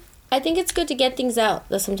know. I think it's good to get things out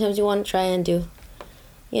that sometimes you want to try and do.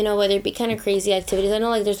 You know, whether it be kind of crazy activities. I know,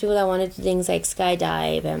 like, there's people that want to do things like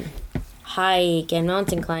skydive and hike and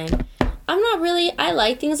mountain climb. I'm not really... I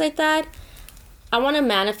like things like that. I want to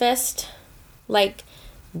manifest, like,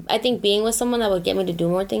 I think being with someone that would get me to do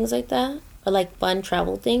more things like that. Or, like, fun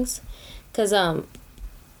travel things. Because, I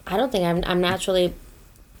don't think I'm naturally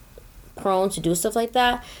prone to do stuff like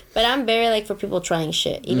that. But I'm very, like, for people trying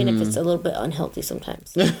shit. Even if it's a little bit unhealthy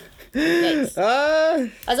sometimes. Yikes.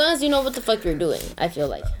 As long as you know what the fuck you're doing, I feel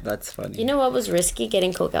like. That's funny. You know what was risky?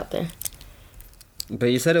 Getting coke out there. But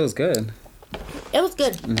you said it was good. It was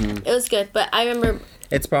good. It was good. But I remember...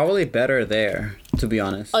 It's probably better there, to be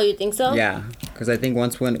honest. Oh, you think so? Yeah, because I think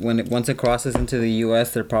once it crosses into the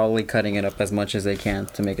U.S., they're probably cutting it up as much as they can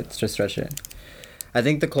to make it, to stretch it. I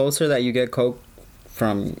think the closer that you get coke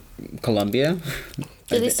from Colombia...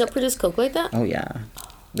 Do they still produce coke like that? Oh, yeah.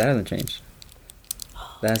 That hasn't changed.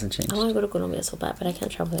 That hasn't changed. I want to go to Colombia so bad, but I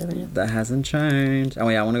can't travel there right now. That hasn't changed. Oh,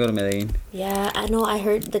 yeah, I want to go to Medellin. Yeah, I know. I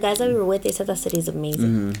heard the guys that we were with, they said that city is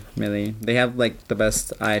amazing. Medellin. They have, like, the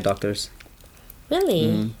best eye doctors.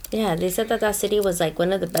 Really? Yeah, they said that city was, like,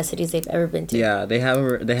 one of the best cities they've ever been to. Yeah, they have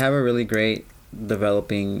a really great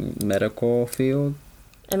developing medical field.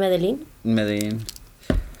 In Medellin? Medellin.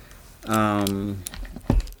 I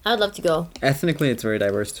would love to go. Ethnically, it's very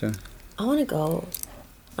diverse, too. I want to go.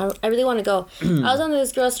 I really want to go. I was on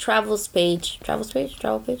this girl's travel page,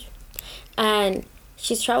 and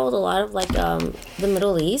she's traveled a lot of like the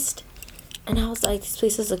Middle East, and I was like, these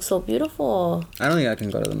places look so beautiful. I don't think I can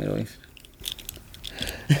go to the Middle East.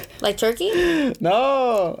 Like Turkey?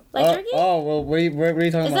 No. Like Turkey? Oh well, what are you talking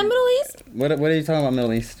about? Is that Middle East? What are you talking about,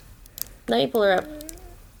 Middle East? Let me pull her up.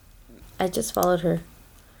 I just followed her.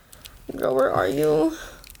 Girl, where are you?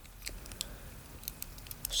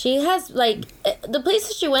 She has, like, the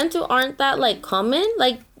places she went to aren't that, like, common.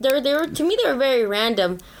 Like, they were to me, they were very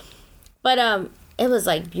random. But, it was,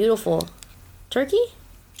 like, beautiful. Turkey?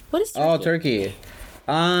 What is Turkey? Oh, Turkey.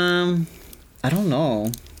 I don't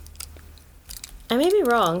know. I may be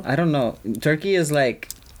wrong. I don't know. Turkey is, like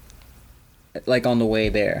on the way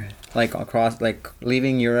there. Like, across, like,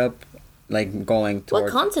 leaving Europe, like, going towards...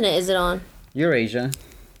 What continent is it on? Eurasia.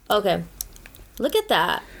 Okay. Look at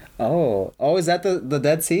that. Oh, is that the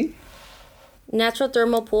Dead Sea? Natural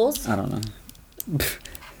thermal pools. I don't know.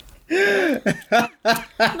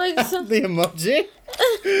 Like so, The emoji?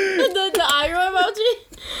 the eye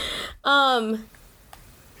emoji.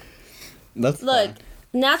 That's Look, fun.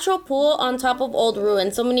 natural pool on top of old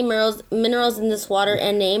ruins. So many minerals in this water,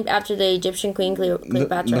 and named after the Egyptian queen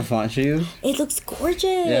Cleopatra. The font she used? It looks gorgeous.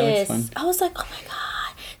 Yeah, it looks fun. I was like, oh my god.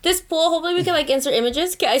 This pool, hopefully we can like insert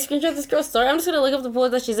images. Okay, I screenshot this girl's story. I'm just gonna look up the pool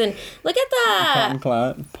that she's in. Look at that.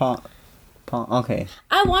 Okay.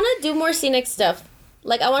 I want to do more scenic stuff.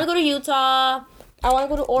 Like, I want to go to Utah. I want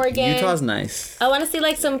to go to Oregon. Utah's nice. I want to see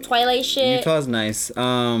like some Twilight shit. Utah's nice.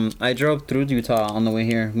 I drove through Utah on the way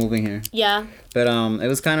here, moving here. Yeah. But it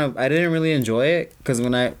was kind of, I didn't really enjoy it because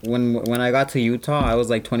when I got to Utah, I was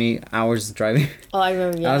like 20 hours driving. Oh, I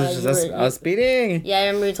remember. Yeah, I was speeding. Yeah, I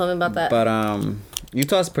remember you told me about that. But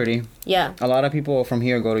Utah's pretty. Yeah. A lot of people from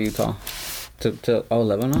here go to Utah. To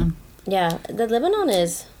Lebanon? Yeah, the Lebanon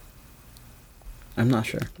is. I'm not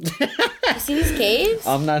sure. You see these caves?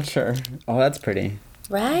 I'm not sure. Oh, that's pretty.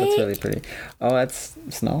 Right? That's really pretty. Oh, that's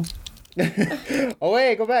snow. Oh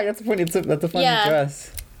wait, go back. That's a funny. That's a funny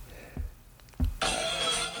dress.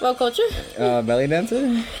 What culture? Belly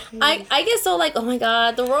dancer. I get so like, oh my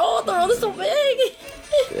god, the world is so big.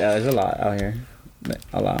 Yeah, there's a lot out here.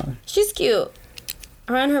 A lot. She's cute.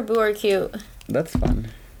 Her and her boo are cute. That's fun.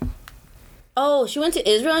 Oh, she went to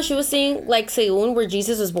Israel and she was seeing like Seun, where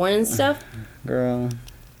Jesus was born and stuff. Girl.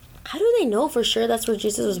 How do they know for sure that's where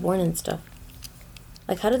Jesus was born and stuff?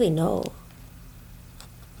 Like, how do they know?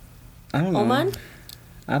 I don't know. Oman?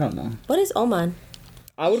 I don't know. What is Oman?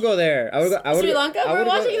 I would go there. I would go. Sri Lanka? We're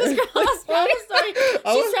watching this girl's travel story.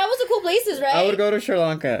 She travels to cool places, right? I would go to Sri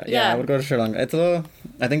Lanka. Yeah, Yeah. I would go to Sri Lanka. It's a little.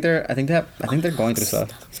 I think they're going through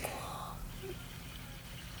stuff.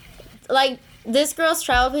 Like, this girl's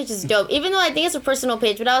travel page is dope. Even though I think it's a personal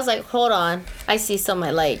page, but I was like, hold on. I see some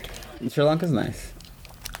I like. Sri Lanka's nice.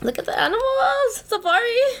 Look at the animals.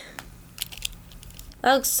 Safari.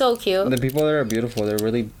 That looks so cute. The people there are beautiful. They're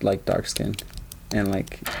really like dark skinned, and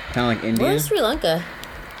like kind of like India. Where's Sri Lanka?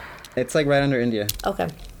 It's like right under India. Okay.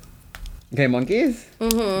 Okay, monkeys.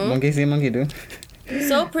 Monkey see monkey do.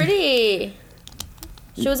 So pretty.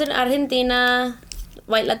 She was in Argentina.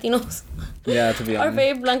 White Latinos. Yeah, to be Our honest.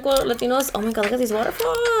 very blanco Latinos. Oh my god, look at these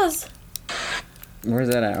waterfalls. Where's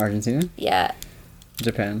that at? Argentina? Yeah.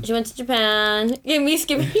 Japan. She went to Japan. Yeah, me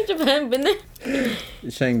skipping Japan. Been there.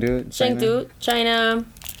 Chengdu. Chengdu, China.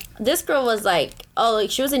 This girl was like, oh, like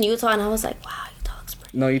she was in Utah, and I was like, wow, Utah looks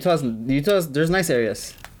pretty. No, Utah's. There's nice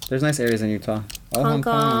areas. There's nice areas in Utah. Oh, Hong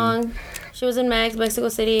Kong. She was in Mexico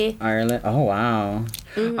City. Ireland. Oh wow.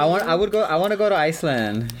 Mm-hmm. I want to go to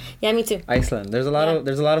Iceland. Yeah, me too. Iceland. There's a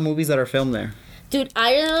lot of movies that are filmed there. Dude,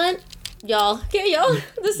 Ireland, y'all. Okay, y'all.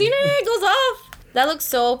 The scenery goes off. That looks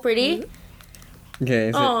so pretty.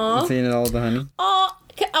 Okay, Aw. seeing it all with the honey. Oh,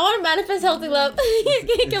 I want to manifest healthy love.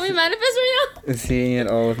 Can we manifest right now? Seeing it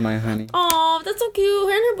all with my honey. Oh, that's so cute.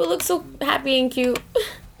 Her and her boo look so happy and cute.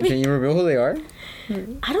 Can you reveal who they are?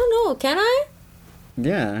 I don't know. Can I?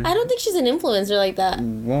 Yeah. I don't think she's an influencer like that.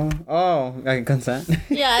 Well, I can consent.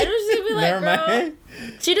 Yeah, I don't just be like, Never girl. mind.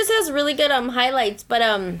 She just has really good highlights, but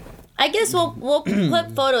I guess we'll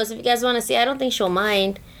put photos if you guys want to see. I don't think she'll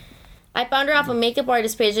mind. I found her off a makeup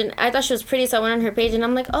artist page, and I thought she was pretty, so I went on her page, and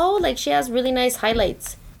I'm like, oh, like she has really nice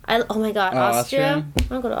highlights. Oh my god, Austria. Austria?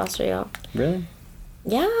 I want to go to Austria. Really?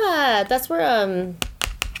 Yeah, that's where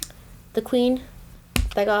the queen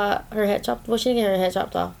that got her head chopped. Well, she didn't get her head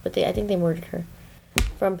chopped off, but I think they murdered her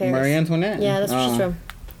from Paris. Marie Antoinette. Yeah, that's where she's from.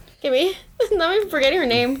 Give me. Now I'm forgetting her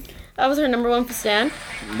name. That was her number one stan.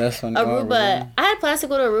 That's funny. Aruba. I had plans to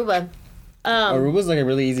go to Aruba. Aruba's like a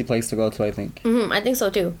really easy place to go to, I think. I think so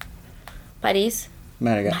too. Paris.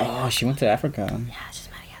 Madagascar. Oh, she went to Africa. Yeah, she's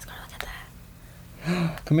Madagascar. Look at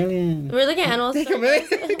that. Chameleon. We're looking at animals.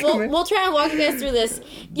 Chameleon. We'll try and walk you guys through this.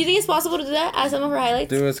 Do you think it's possible to do that? Add some of her highlights?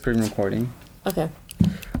 Do a screen recording. Okay.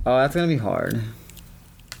 Oh, that's gonna be hard.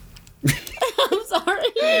 I'm sorry.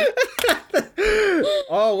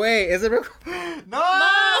 Oh wait, is it? No.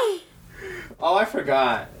 Bye. Oh, I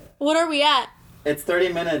forgot. What are we at? It's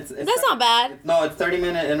 30 minutes. That's not bad. No, it's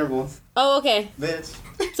 30-minute intervals. Oh, okay. Bitch.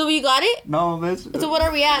 So you got it? No, bitch. So what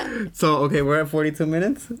are we at? So okay, we're at 42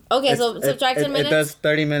 minutes. Okay, so subtract 10 minutes? It does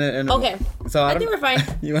 30-minute intervals. Okay. So I think we're fine.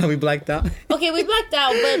 You want to be blacked out? Okay, we blacked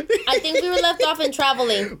out, but I think we were left off in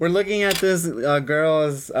traveling. We're looking at this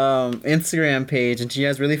girl's Instagram page, and she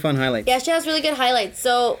has really fun highlights. Yeah, she has really good highlights.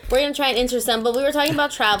 So we're going to try and insert some, but we were talking about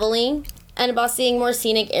traveling and about seeing more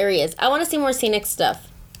scenic areas. I want to see more scenic stuff.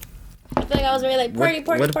 I feel like I was very like party.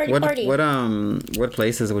 What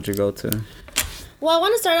places would you go to? Well, I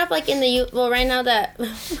want to start off like in the right now that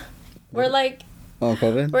we're like Oh,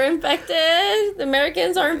 COVID? we're infected. The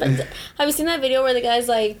Americans are infected. Have you seen that video where the guy's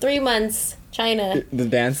like 3 months China? The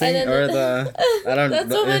dancing And then or the I don't know.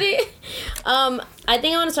 That's so funny. I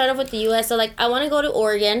think I want to start off with the U.S. So like I want to go to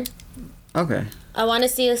Oregon. Okay. I want to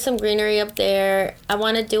see some greenery up there. I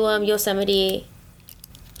want to do Yosemite.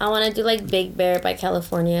 I want to do like Big Bear by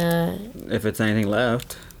California. If it's anything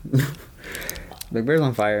left. Big Bear's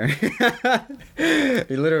on fire.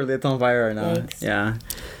 Literally, it's on fire right now. Thanks. Yeah.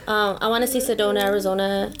 I want to see Sedona,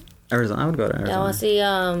 Arizona. Arizona. I would go to Arizona. Yeah, I want to see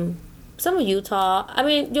some of Utah. I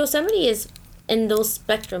mean, Yosemite is in those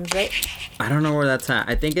spectrums, right? I don't know where that's at.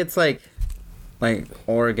 I think it's like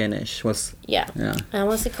Oregon-ish. Yeah. Yeah. I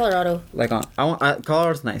want to see Colorado. Like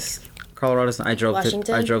Colorado's nice. I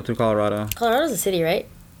drove through Colorado. Colorado's a city, right?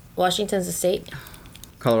 Washington's a state.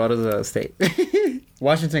 Colorado's a state.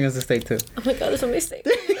 Washington is a state too. Oh my god, there's so many states.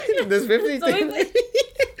 There's 50 So many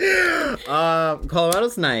states.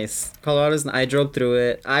 Colorado's nice. I drove through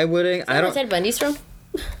it. I wouldn't. I Where don't. Ted Bundy's from?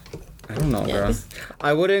 I don't know, Yeah. girl.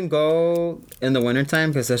 I wouldn't go in the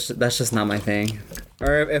wintertime because that's just not my thing.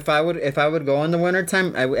 Or if I would go in the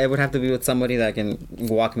wintertime, I would have to be with somebody that can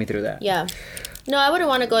walk me through that. Yeah. No, I wouldn't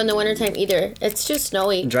want to go in the wintertime either. It's too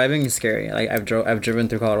snowy. Driving is scary. Like I've driven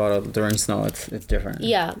through Colorado during snow. It's different.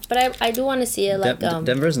 Yeah, but I do want to see it like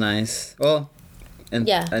Denver's nice. Well, in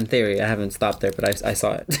theory, I haven't stopped there, but I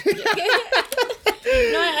saw it.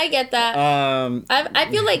 I get that. I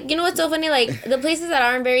feel like, you know what's so funny? Like, the places that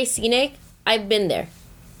aren't very scenic, I've been there.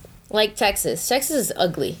 Like Texas. Texas is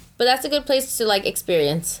ugly. But that's a good place to, like,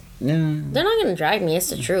 experience. Yeah. They're not going to drag me. It's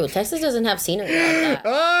the truth. Texas doesn't have scenery like that.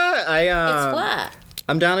 It's flat.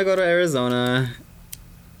 I'm down to go to Arizona.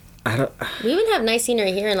 We even have nice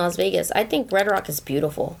scenery here in Las Vegas. I think Red Rock is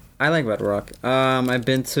beautiful. I like Red Rock. I've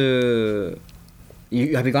been to...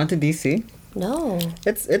 Have you gone to DC? No.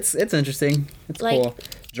 It's interesting. It's Like- cool.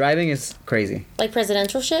 Driving is crazy. Like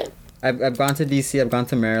presidential shit? I've gone to DC. I've gone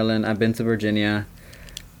to Maryland. I've been to Virginia.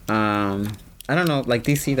 I don't know, like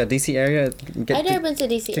DC, the DC area. I've never been to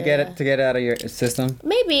DC to area. get it out of your system.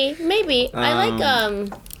 Maybe. I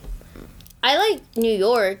like New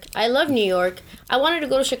York. I love New York. I wanted to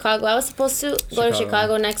go to Chicago. I was supposed to go to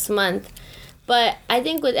Chicago next month. But I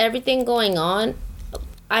think with everything going on,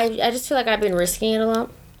 I just feel like I've been risking it a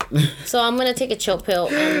lot. So I'm going to take a chill pill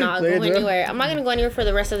and not go anywhere. I'm not going to go anywhere for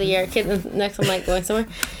the rest of the year. Next I'm like going somewhere.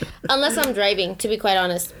 Unless I'm driving, to be quite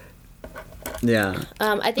honest. Yeah.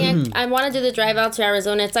 I think I want to do the drive out to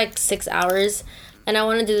Arizona. It's like 6 hours. And I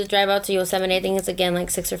want to do the drive out to Yosemite. I think it's again like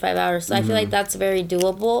 6 or 5 hours. So I feel like that's very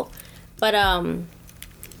doable. But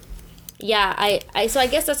yeah, so I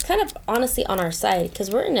guess that's kind of honestly on our side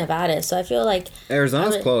because we're in Nevada. So I feel like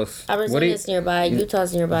Arizona's close. Arizona's nearby.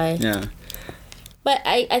 Utah's nearby. Yeah. But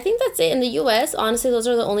I think that's it in the U.S. Honestly, those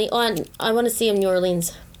are the only. Oh, and I want to see New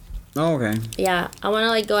Orleans. Oh, okay. Yeah, I want to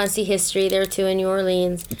like go and see history there too in New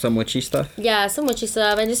Orleans. Some witchy stuff. Yeah, some witchy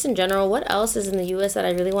stuff, and just in general, what else is in the U.S. that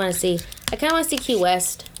I really want to see? I kind of want to see Key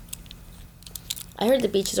West. I heard the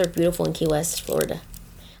beaches are beautiful in Key West, Florida.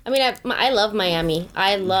 I mean, I love Miami.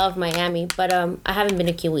 But I haven't been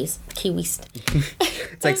to Key West.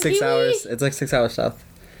 It's like 6 hours. It's like 6 hours south.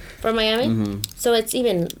 From Miami? So it's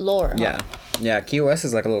even lower. Yeah. Huh? Yeah, Key West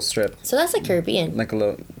is like a little strip. So that's like Caribbean. Like a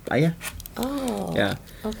little... yeah. Oh. Yeah.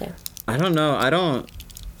 Okay. I don't know. I don't...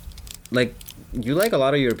 Like, you like a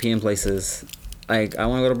lot of European places. Like, I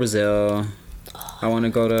want to go to Brazil. I want to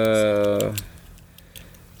go to...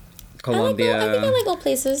 Colombia. I think I like all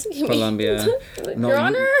places. Colombia. Your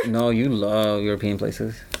Honor? No, you love European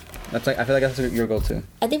places. That's like I feel like that's your go-to.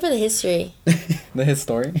 I think for the history. The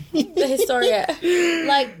history. The Historia.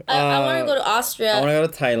 Like I want to go to Austria. I want to go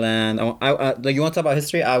to Thailand. Like you want to talk about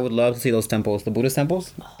history? I would love to see those temples, the Buddhist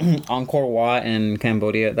temples, Angkor Wat in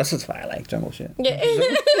Cambodia. That's just why I like jungle shit. Yeah.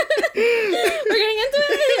 We're getting into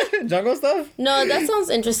it. Jungle stuff? No, that sounds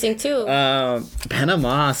interesting too.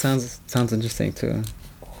 Panama sounds interesting too.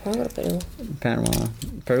 I want to go to Peru. Panama.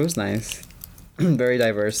 Peru's nice. Very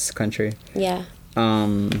diverse country. Yeah. I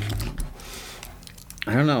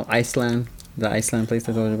don't know. Iceland. The Iceland place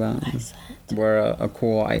I told you about. Iceland. Where a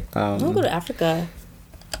cool... I want to go to Africa.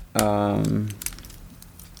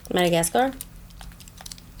 Madagascar?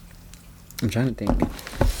 I'm trying to think.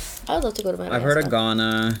 I would love to go to Madagascar. I've heard of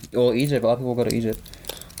Ghana. Well, Egypt. A lot of people go to Egypt.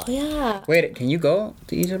 Oh, yeah. Wait, can you go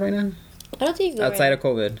to Egypt right now? I don't think you can go outside of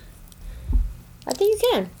COVID. I think you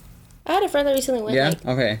can. I had a friend that recently went. Yeah?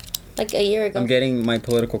 Okay. Like a year ago. I'm getting my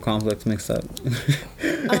political conflicts mixed up. Do they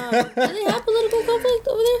have political conflict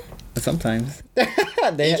over there? Sometimes.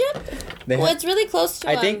 Egypt? It's really close to.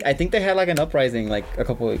 I think they had like an uprising like a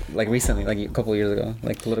couple years ago,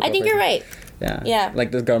 like political. I think you're right. Yeah. Yeah. Like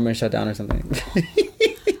the government shut down or something.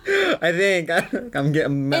 I think I'm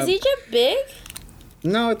getting. Is Egypt big?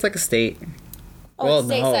 No, it's like a state. Oh, well, it's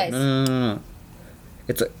state no, size. no.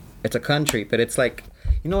 It's a country, but it's like,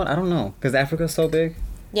 you know what? I don't know, because Africa's so big.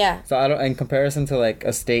 Yeah. So I don't. In comparison to like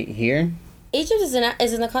a state here. Egypt is in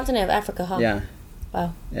the continent of Africa, huh? Yeah.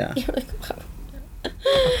 Wow. Yeah. You're like,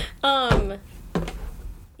 wow.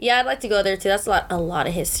 Yeah, I'd like to go there too. That's a lot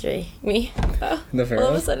of history. Me. Oh, The Pharaohs.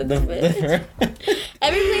 all of a sudden,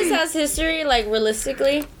 every place has history, like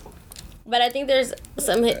realistically. But I think there's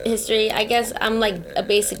some history. I guess I'm like a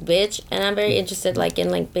basic bitch, and I'm very interested like in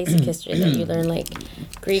like basic history that you learn, like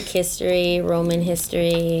Greek history, Roman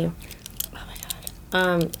history. Oh my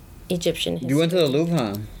god. Egyptian history. You went to the Louvre,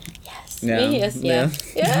 huh? Yes. Yeah. Me? Yes. Yeah.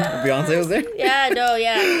 Beyonce was there. Yeah. No.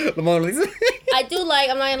 Yeah. The Mona Lisa. I do like.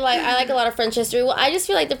 I'm not gonna lie. I like a lot of French history. Well, I just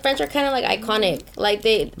feel like the French are kind of like iconic. Like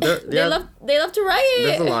they love to riot.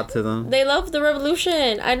 There's a lot to them. They love the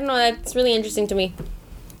revolution. I don't know. That's really interesting to me.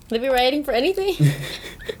 They be rioting for anything.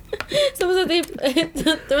 Someone said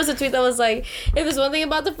there was a tweet that was like, if there's one thing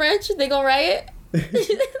about the French, they go riot. I just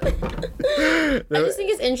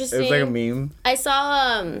think it's interesting. It's like a meme. I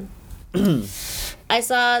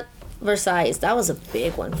saw Versailles. That was a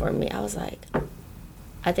big one for me. I was like,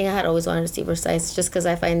 I think I had always wanted to see Versailles just because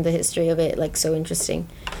I find the history of it like so interesting.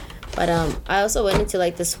 But I also went into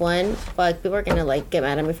like this one. But people are gonna like get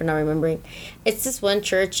mad at me for not remembering. It's this one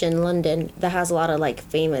church in London that has a lot of like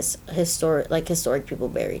famous historic people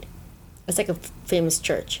buried. It's like a famous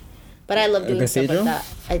church. But I love doing stuff like that.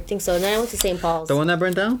 I think so. And then I went to St. Paul's. The one that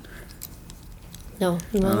burned down? No,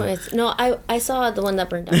 I saw the one that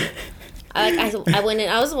burned down. I went in.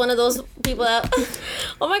 I was one of those people that.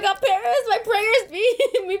 Oh my God, Paris! My prayers,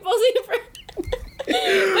 me posting for.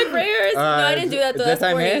 My prayers. No, I didn't do that though. That's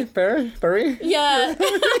boring. Paris? Yeah.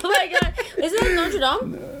 Oh my God, is it Notre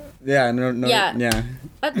Dame? Yeah, no. Yeah.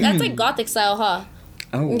 That's like Gothic style, huh?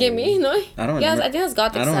 Oh. Get me? No. I don't. Yeah, remember. I think that's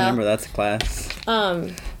Gothic style. I don't remember. That's a class.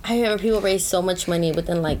 I remember people raised so much money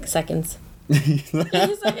within like seconds.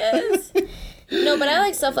 Seconds. No, but I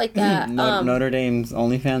like stuff like that. Notre Dame's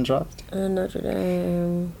OnlyFans dropped. Notre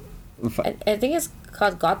Dame. I think it's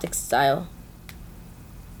called Gothic style.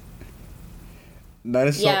 That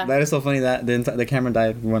is so funny that the camera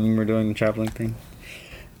died when we were doing the traveling thing.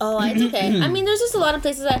 Oh, it's okay. I mean, there's just a lot of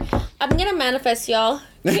places that I'm gonna manifest, y'all.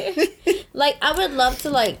 Like, I would love to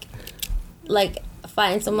like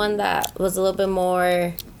find someone that was a little bit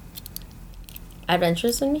more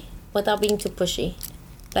adventurous than me without being too pushy.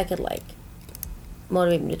 That could like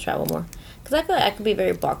motivate me to travel more. Because I feel like I could be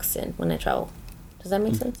very boxed in when I travel. Does that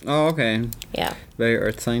make sense? Oh, okay. Yeah. Very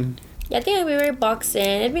earth sign. Yeah, I think I'd be very boxed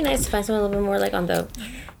in. It'd be nice to find someone a little bit more like on the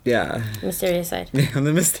mysterious side. Yeah, on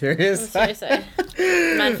the mysterious side.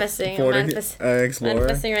 Manifesting.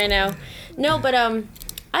 Manifesting right now. No, but I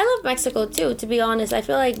love Mexico too, to be honest. I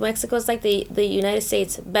feel like Mexico's like the United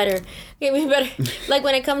States better. Get me better. Like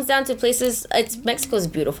when it comes down to places, Mexico's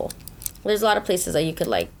beautiful. There's a lot of places that you could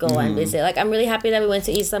like go and visit. Like I'm really happy that we went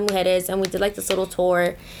to Isla Mujeres and we did like this little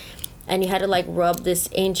tour, and you had to like rub this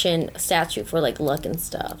ancient statue for like luck and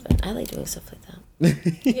stuff. And I like doing stuff like that.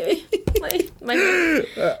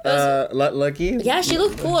 Lucky? Yeah, she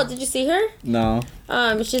looked cool. Did you see her? No.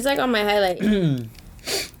 She's like on my highlight.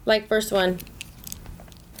 Like first one.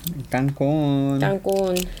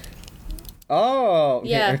 Cancun. Oh.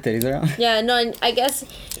 Yeah. Her titties are out. Yeah, no, and I guess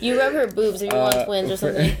you rub her boobs if you want twins or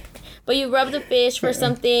something. But you rub the fish for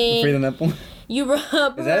something. Free the nipple. You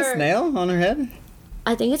rub Is that a snail on her head?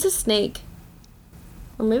 I think it's a snake.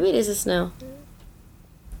 Or maybe it is a snail.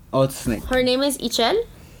 Oh, it's a snake. Her name is Ixchel.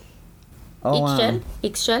 Oh, Ixchel. wow.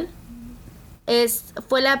 Ixchel.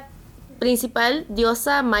 Fue la principal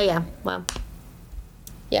diosa maya. Wow.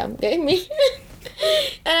 Yeah, okay, me.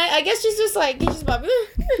 And I guess she's just like, she's popular.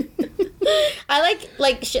 I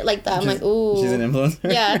like shit like that. I'm like, ooh. She's an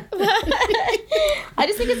influencer? Yeah. I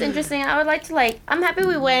just think it's interesting. I would like to like, I'm happy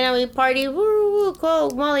we went and we partied, woo,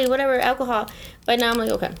 coke, Molly, whatever, alcohol. But now I'm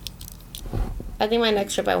like, okay. I think my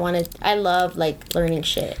next trip I love like learning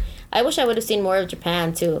shit. I wish I would have seen more of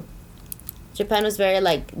Japan too. Japan was very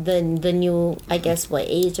like the new, I guess,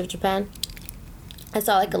 age of Japan. I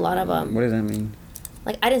saw like a lot of What does that mean?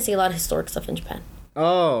 Like I didn't see a lot of historic stuff in Japan.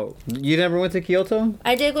 Oh, you never went to Kyoto?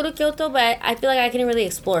 I did go to Kyoto, but I feel like I couldn't really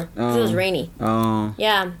explore because it was rainy. Oh.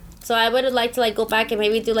 Yeah. So I would have liked to like go back and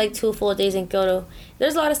maybe do like 2 full days in Kyoto.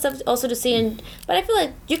 There's a lot of stuff also to see, but I feel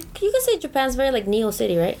like you could say Japan's very like Neo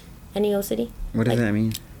City, right? A Neo City. What does that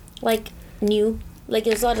mean? Like new, like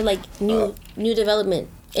there's a lot of like new development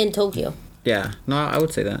in Tokyo. Yeah. No, I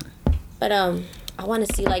would say that. But I want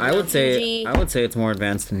to see like I would say it's more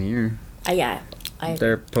advanced than here. Yeah.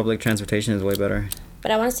 Their public transportation is way better.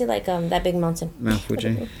 But I want to see like that big mountain. Mount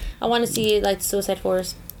Fuji. I want to see like Suicide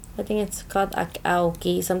Forest. I think it's called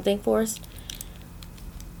Aoki something Forest.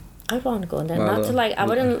 I want to go in there. Not to like, I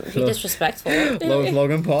wouldn't be disrespectful.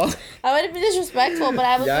 Logan Paul. I wouldn't be disrespectful, but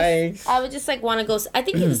I would just like want to go. I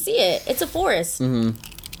think you can see it. It's a forest. Mm-hmm.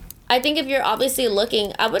 I think if you're obviously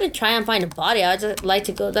looking, I wouldn't try and find a body. I would just like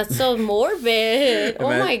to go. That's so morbid. Oh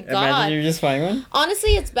my God. Imagine you just find one.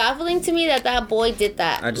 Honestly, it's baffling to me that boy did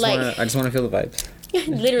that. I just want to feel the vibes.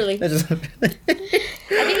 Literally. I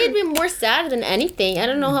think it'd be more sad than anything. I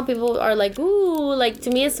don't know how people are like, ooh, like to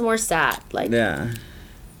me it's more sad. Like, yeah.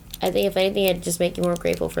 I think if anything, it'd just make you more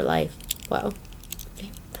grateful for life. Wow.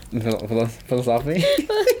 Philosophy?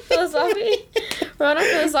 Philosophy? We're on a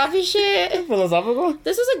philosophy shit. Philosophical?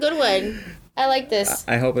 This was a good one. I like this.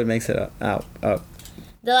 I hope it makes it up. The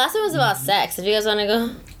last one was about sex. If you guys want to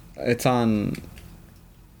go. It's on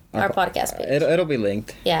our podcast page. It'll be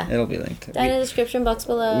linked. Yeah. It'll be linked. Down in the description box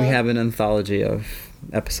below. We have an anthology of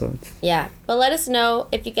episodes. Yeah, but let us know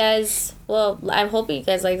if you guys. Well, I'm hoping you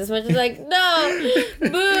guys like this much. It's like no, boo,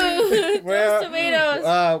 those tomatoes.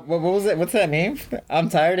 What was it? What's that name? I'm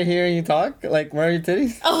tired of hearing you talk. Like, where are your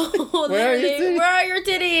titties? Oh, Where are your literally, titties? where are your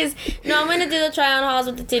titties? No, I'm gonna do the try on hauls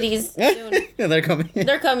with the titties soon. Yeah, they're coming.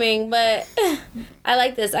 They're coming, but I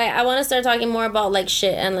like this. I want to start talking more about like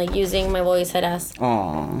shit and like using my voice head ass.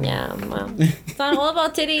 Aww. Yeah, well, it's not all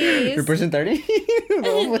about titties. You're pushing 30?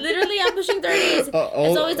 Literally, I'm pushing 30s.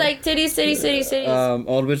 It's always like titties, titties, titties, titties.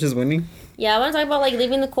 Old bitch is winning. Yeah, I want to talk about like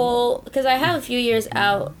leaving the coal because I have a few years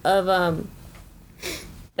out of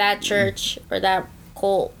that church or that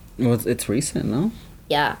cult. Well, it's recent, no?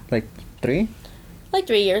 Yeah, Like 3? like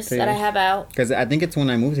 3 years that I have out. Because I think it's when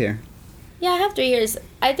I moved here. Yeah, I have 3 years.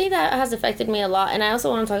 I think that has affected me a lot, and I also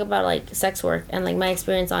want to talk about like sex work and like my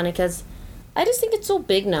experience on it because I just think it's so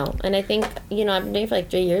big now, and I think I've been doing it for like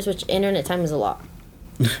 3 years, which internet time is a lot.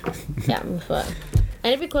 Yeah, but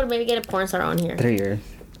and it'd be cool to maybe get a porn star on here. 3 years.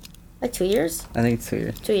 Like 2 years. I think it's 2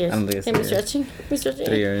 years. 2 years. I don't think it's Am I 2 years. stretching? Am I stretching?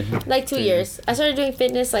 3 years. Like 2 years. I started doing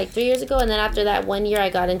fitness like 3 years ago, and then after that 1 year, I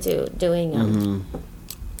got into doing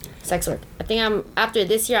sex work. I think after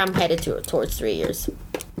this year, I'm headed towards 3 years.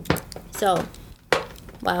 So,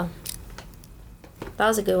 wow, that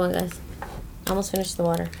was a good one, guys. Almost finished the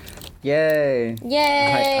water. Yay.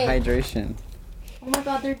 Yay! Hydration. Oh my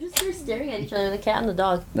God, they're staring at each other, the cat and the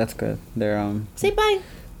dog. That's good. They're Say bye.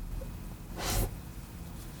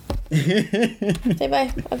 Say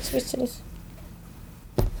bye. I'll switch to this.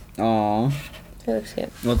 Aw. That looks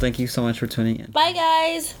good. Well, thank you so much for tuning in. Bye,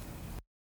 guys.